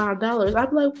asked for $5. I'd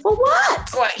be like, for what?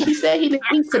 Like, he said he didn't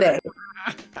eat today.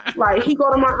 Like, he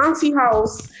go to my auntie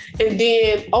house and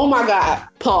then, oh my God,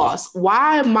 pause.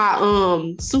 Why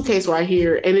my suitcase right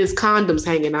here and his condoms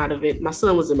hanging out of it? My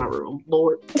son was in my room,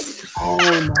 Lord. Oh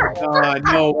my God,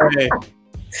 no way.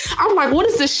 I'm like, what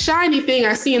is this shiny thing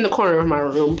I see in the corner of my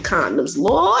room? Condoms,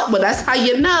 Lord. But that's how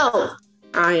you know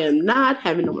I am not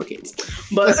having no more kids.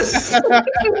 But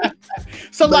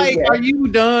so, like, yeah. Are you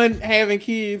done having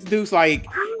kids, Deuce? Like,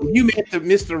 you met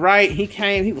Mr. Right. He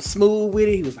came. He was smooth with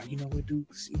it. He was like, you know what,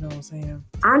 Deuce? You know what I'm saying?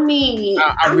 I mean,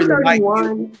 I I'm really 31. like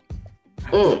you.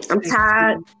 I'm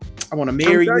tired. I want to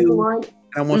marry you. 31. And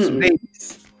I want some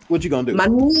babies. What you gonna do? My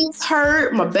knees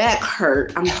hurt. My back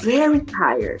hurt. I'm very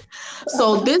tired.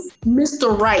 So this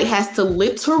Mr. Right has to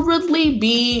literally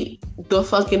be the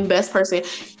fucking best person.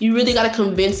 You really got to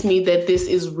convince me that this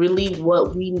is really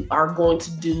what we are going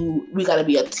to do. We got to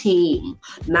be a team,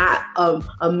 not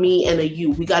a me and a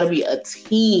you. We got to be a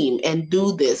team and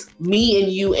do this. Me and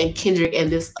you and Kendrick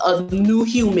and this new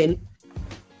human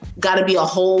got to be a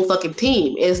whole fucking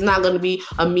team. It's not going to be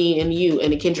a me and you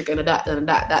and a Kendrick and a dot and a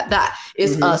dot dot dot.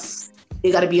 It's us.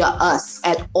 It got to be a us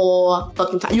at all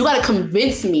fucking time. You got to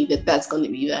convince me that that's going to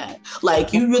be that.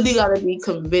 Like, you really got to be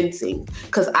convincing.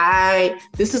 Because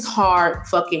this is hard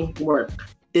fucking work.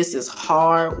 This is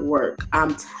hard work.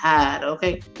 I'm tired,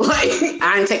 okay? Like,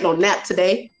 I ain't take no nap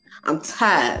today. I'm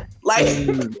tired. Like,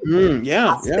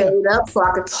 I stayed up so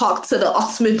I could talk to the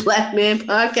Ultimate Black Man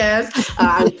podcast.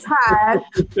 I'm tired.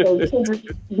 So Kendrick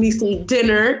needs to eat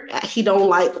dinner. He don't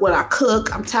like what I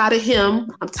cook. I'm tired of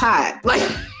him. I'm tired. Like,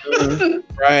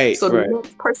 right. So the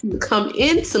next person to come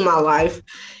into my life,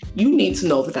 you need to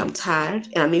know that I'm tired,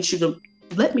 and I need you to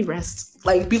let me rest.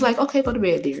 Like, be like, okay, go to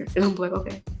bed, dear. And I'm like,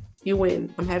 okay, you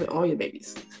win. I'm having all your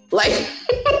babies. Like,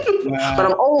 but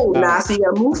I'm old now, so you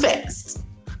gotta move fast.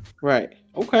 Right.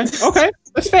 Okay.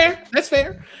 That's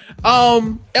fair.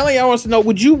 Ellie, wants to know,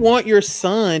 would you want your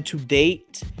son to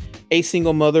date a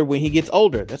single mother when he gets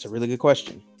older? That's a really good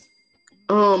question.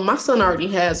 My son already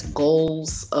has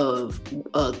goals of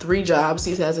 3 jobs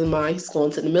he has in mind. He's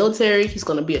going to the military, he's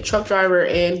going to be a truck driver,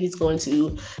 and he's going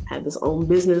to have his own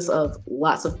business of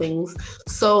lots of things.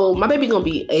 So my baby going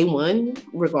to be A1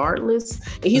 regardless.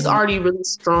 And he's already really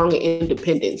strong and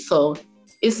independent. So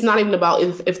it's not even about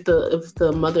if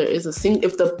the mother is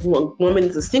if the woman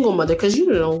is a single mother, because you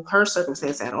don't know her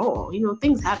circumstance at all. You know,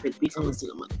 things happen to become a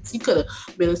single mother. She could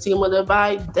have been a single mother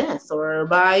by death or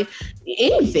by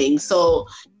anything. So,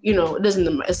 you know, it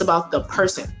doesn't. It's about the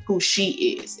person who she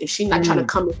is. If she's not trying to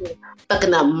come in here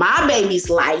fucking up my baby's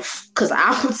life, because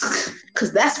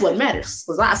that's what matters.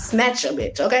 Because I snatch a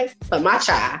bitch, okay? But my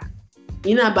child,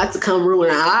 you're not about to come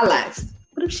ruin our lives.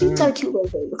 But if she's a cute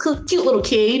little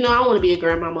kid, you know, I want to be a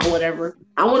grandmama or whatever.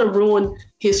 I want to ruin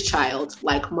his child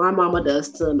like my mama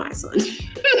does to my son.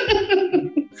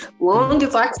 Long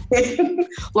as I can,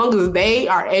 long as they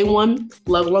are A1,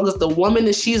 long as the woman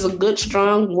is she's a good,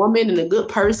 strong woman and a good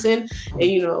person, and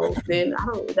you know, then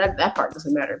that part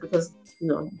doesn't matter, because you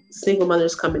know, single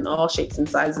mothers come in all shapes and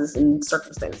sizes and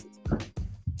circumstances.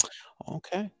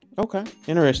 Okay,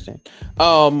 interesting.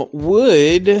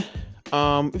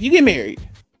 If you get married,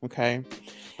 okay,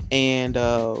 and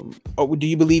do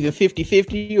you believe in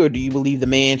 50-50, or do you believe the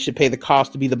man should pay the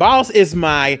cost to be the boss? Is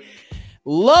my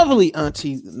lovely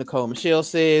auntie Nicole Michelle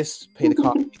says, pay the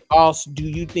cost to be the boss. Do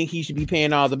you think he should be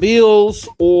paying all the bills,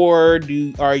 or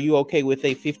are you okay with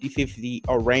a 50-50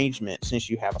 arrangement since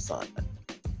you have a son?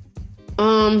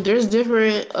 There's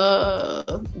different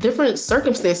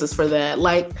circumstances for that.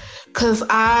 Like, cause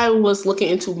I was looking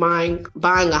into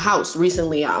buying a house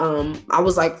recently. I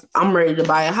was like, I'm ready to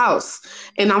buy a house,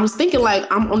 and I was thinking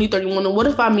like, I'm only 31. And what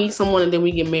if I meet someone and then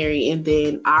we get married and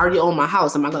then I already own my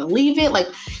house? Am I gonna leave it? Like,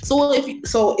 so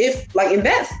if like in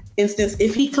that instance,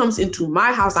 if he comes into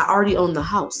my house, I already own the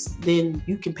house, then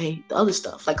you can pay the other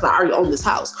stuff. Like, I already own this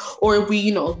house. Or if we,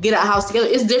 you know, get a house together,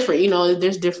 it's different. You know,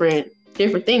 there's different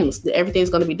things.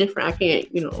 Everything's going to be different. I can't,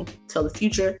 you know, tell the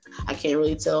future. I can't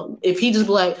really tell. If he just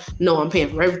be like, no, I'm paying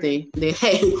for everything, then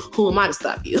hey, who am I to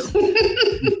stop you?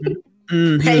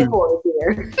 Pay for it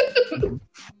here.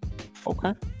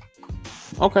 Okay.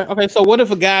 So what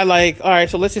if a guy, like, all right,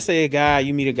 so let's just say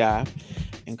you meet a guy,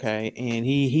 okay, and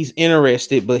he's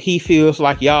interested, but he feels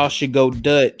like y'all should go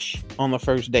Dutch on the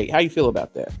first date. How you feel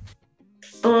about that?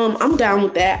 I'm down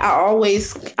with that.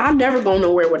 I never go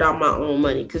nowhere without my own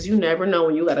money, because you never know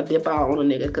when you gotta dip out on a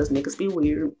nigga, because niggas be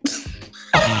weird.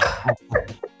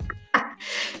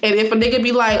 And if a nigga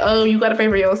be like, oh, you gotta pay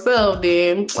for yourself,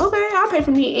 then okay, I'll pay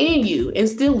for me and you and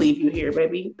still leave you here,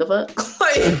 baby. The fuck?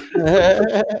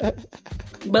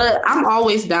 But I'm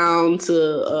always down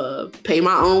to pay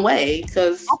my own way,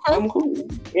 because I'm cool.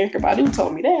 Everybody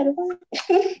told me that.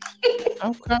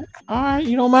 Okay. All right.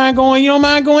 You don't mind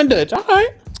going Dutch. All right.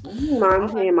 I don't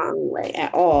mind paying my own way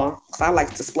at all, because I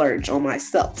like to splurge on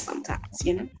myself sometimes,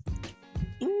 you know?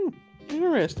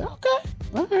 Interesting. Okay.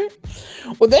 All right.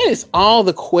 Well, that is all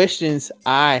the questions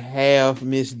I have,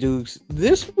 Miss Dukes.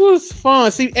 This was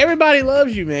fun. See, everybody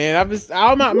loves you, man.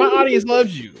 My audience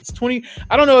loves you. It's 20.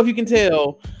 I don't know if you can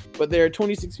tell, but there are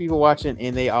 26 people watching,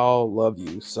 and they all love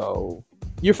you. So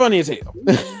you're funny as hell.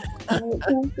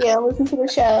 Yeah, listen to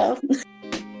the show.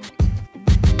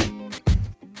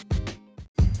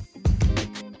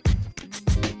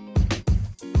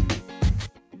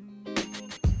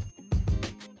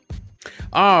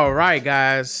 All right,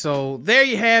 guys. So there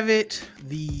you have it.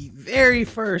 The very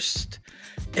first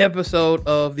episode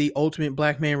of the Ultimate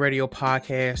Black Man Radio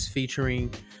podcast featuring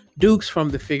Dukes from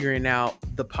the Figuring Out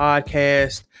the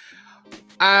podcast.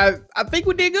 I think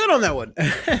we did good on that one.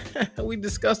 We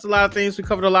discussed a lot of things. We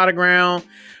covered a lot of ground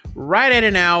right at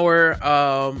an hour.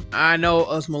 I know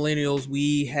us millennials,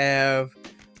 we have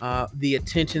the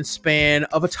attention span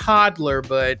of a toddler,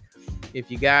 but if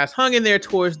you guys hung in there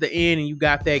towards the end and you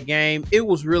got that game, it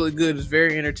was really good. It was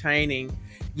very entertaining,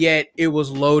 yet it was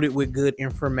loaded with good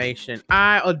information.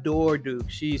 I adore Duke.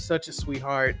 She's such a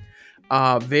sweetheart,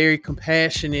 very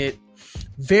compassionate,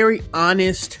 very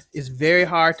honest. It's very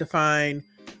hard to find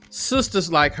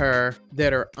sisters like her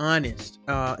that are honest.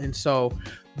 And so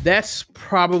that's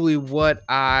probably what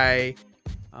I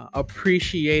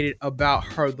appreciated about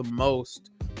her the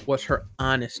most, was her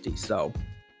honesty. So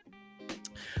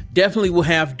definitely will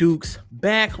have Dukes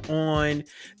back on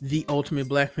the Ultimate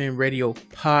Black Man Radio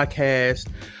podcast.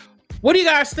 What do you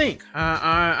guys think?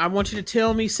 I want you to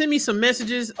tell me. Send me some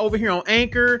messages over here on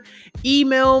Anchor.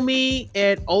 Email me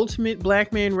at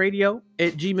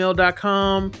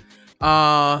ultimateblackmanradio@gmail.com.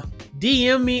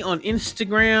 DM me on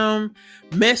Instagram.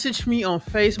 Message me on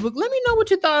Facebook. Let me know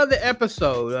what you thought of the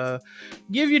episode.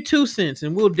 Give your 2 cents,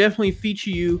 and we'll definitely feature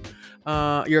you,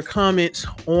 your comments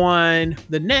on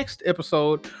the next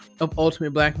episode of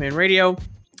Ultimate Black Man Radio.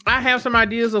 I have some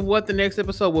ideas of what the next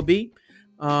episode will be.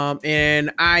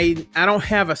 And I don't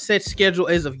have a set schedule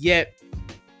as of yet,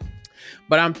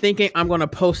 but I'm thinking I'm going to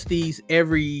post these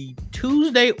every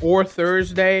Tuesday or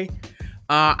Thursday.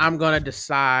 I'm going to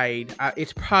decide.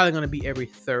 It's probably going to be every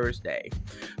Thursday.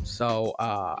 So,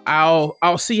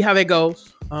 I'll see how that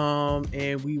goes.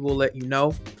 And we will let you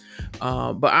know.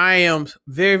 But I am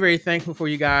very, very thankful for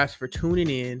you guys for tuning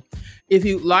in. If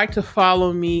you'd like to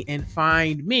follow me and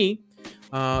find me,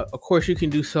 of course, you can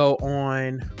do so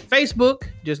on Facebook.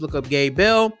 Just look up Gabe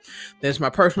Bell. That's my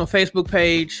personal Facebook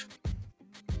page.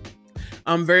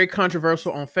 I'm very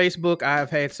controversial on Facebook. I've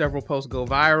had several posts go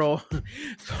viral,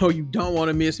 so you don't want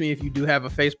to miss me if you do have a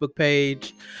Facebook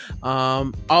page.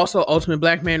 Also, Ultimate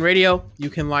Black Man Radio. You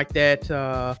can like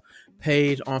that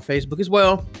page on Facebook as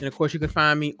well. And of course, you can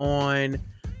find me on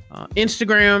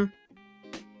Instagram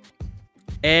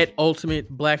at Ultimate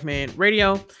Black Man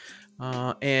Radio.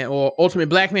 Or Ultimate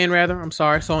Black Man, rather. I'm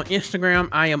sorry. So on Instagram,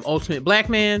 I am Ultimate Black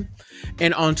Man.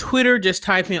 And on Twitter, just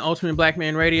type in Ultimate Black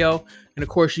Man Radio. And of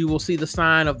course, you will see the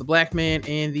sign of the black man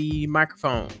and the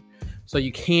microphone. So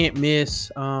you can't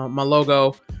miss my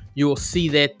logo. You will see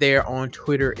that there on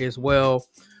Twitter as well.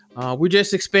 We're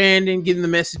just expanding, getting the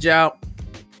message out.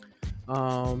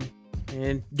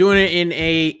 And doing it in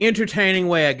a entertaining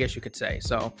way, I guess you could say.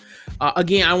 So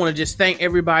again, I want to just thank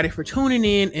everybody for tuning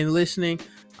in and listening.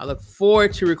 I look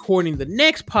forward to recording the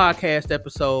next podcast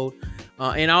episode.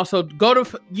 And also go to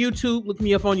YouTube. Look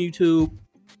me up on YouTube.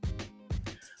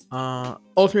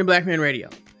 Ultimate Black Man Radio.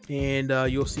 And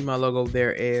you'll see my logo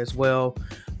there as well.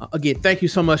 Again, thank you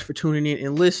so much for tuning in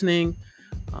and listening.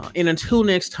 And until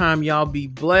next time, y'all be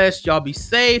blessed. Y'all be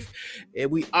safe.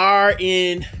 We are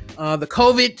in the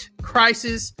COVID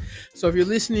crisis. So if you're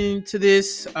listening to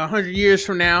this 100 years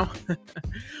from now,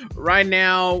 right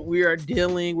now we're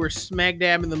smack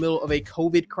dab in the middle of a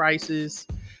COVID crisis,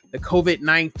 the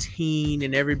COVID-19,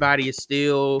 and everybody is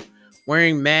still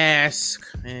wearing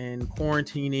masks and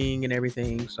quarantining and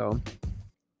everything. So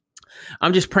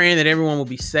I'm just praying that everyone will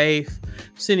be safe,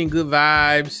 sending good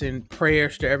vibes and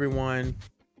prayers to everyone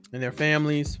and their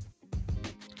families.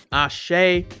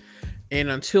 Ashe. And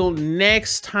until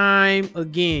next time,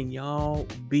 again, y'all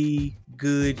be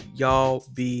good. Y'all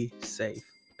be safe.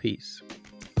 Peace.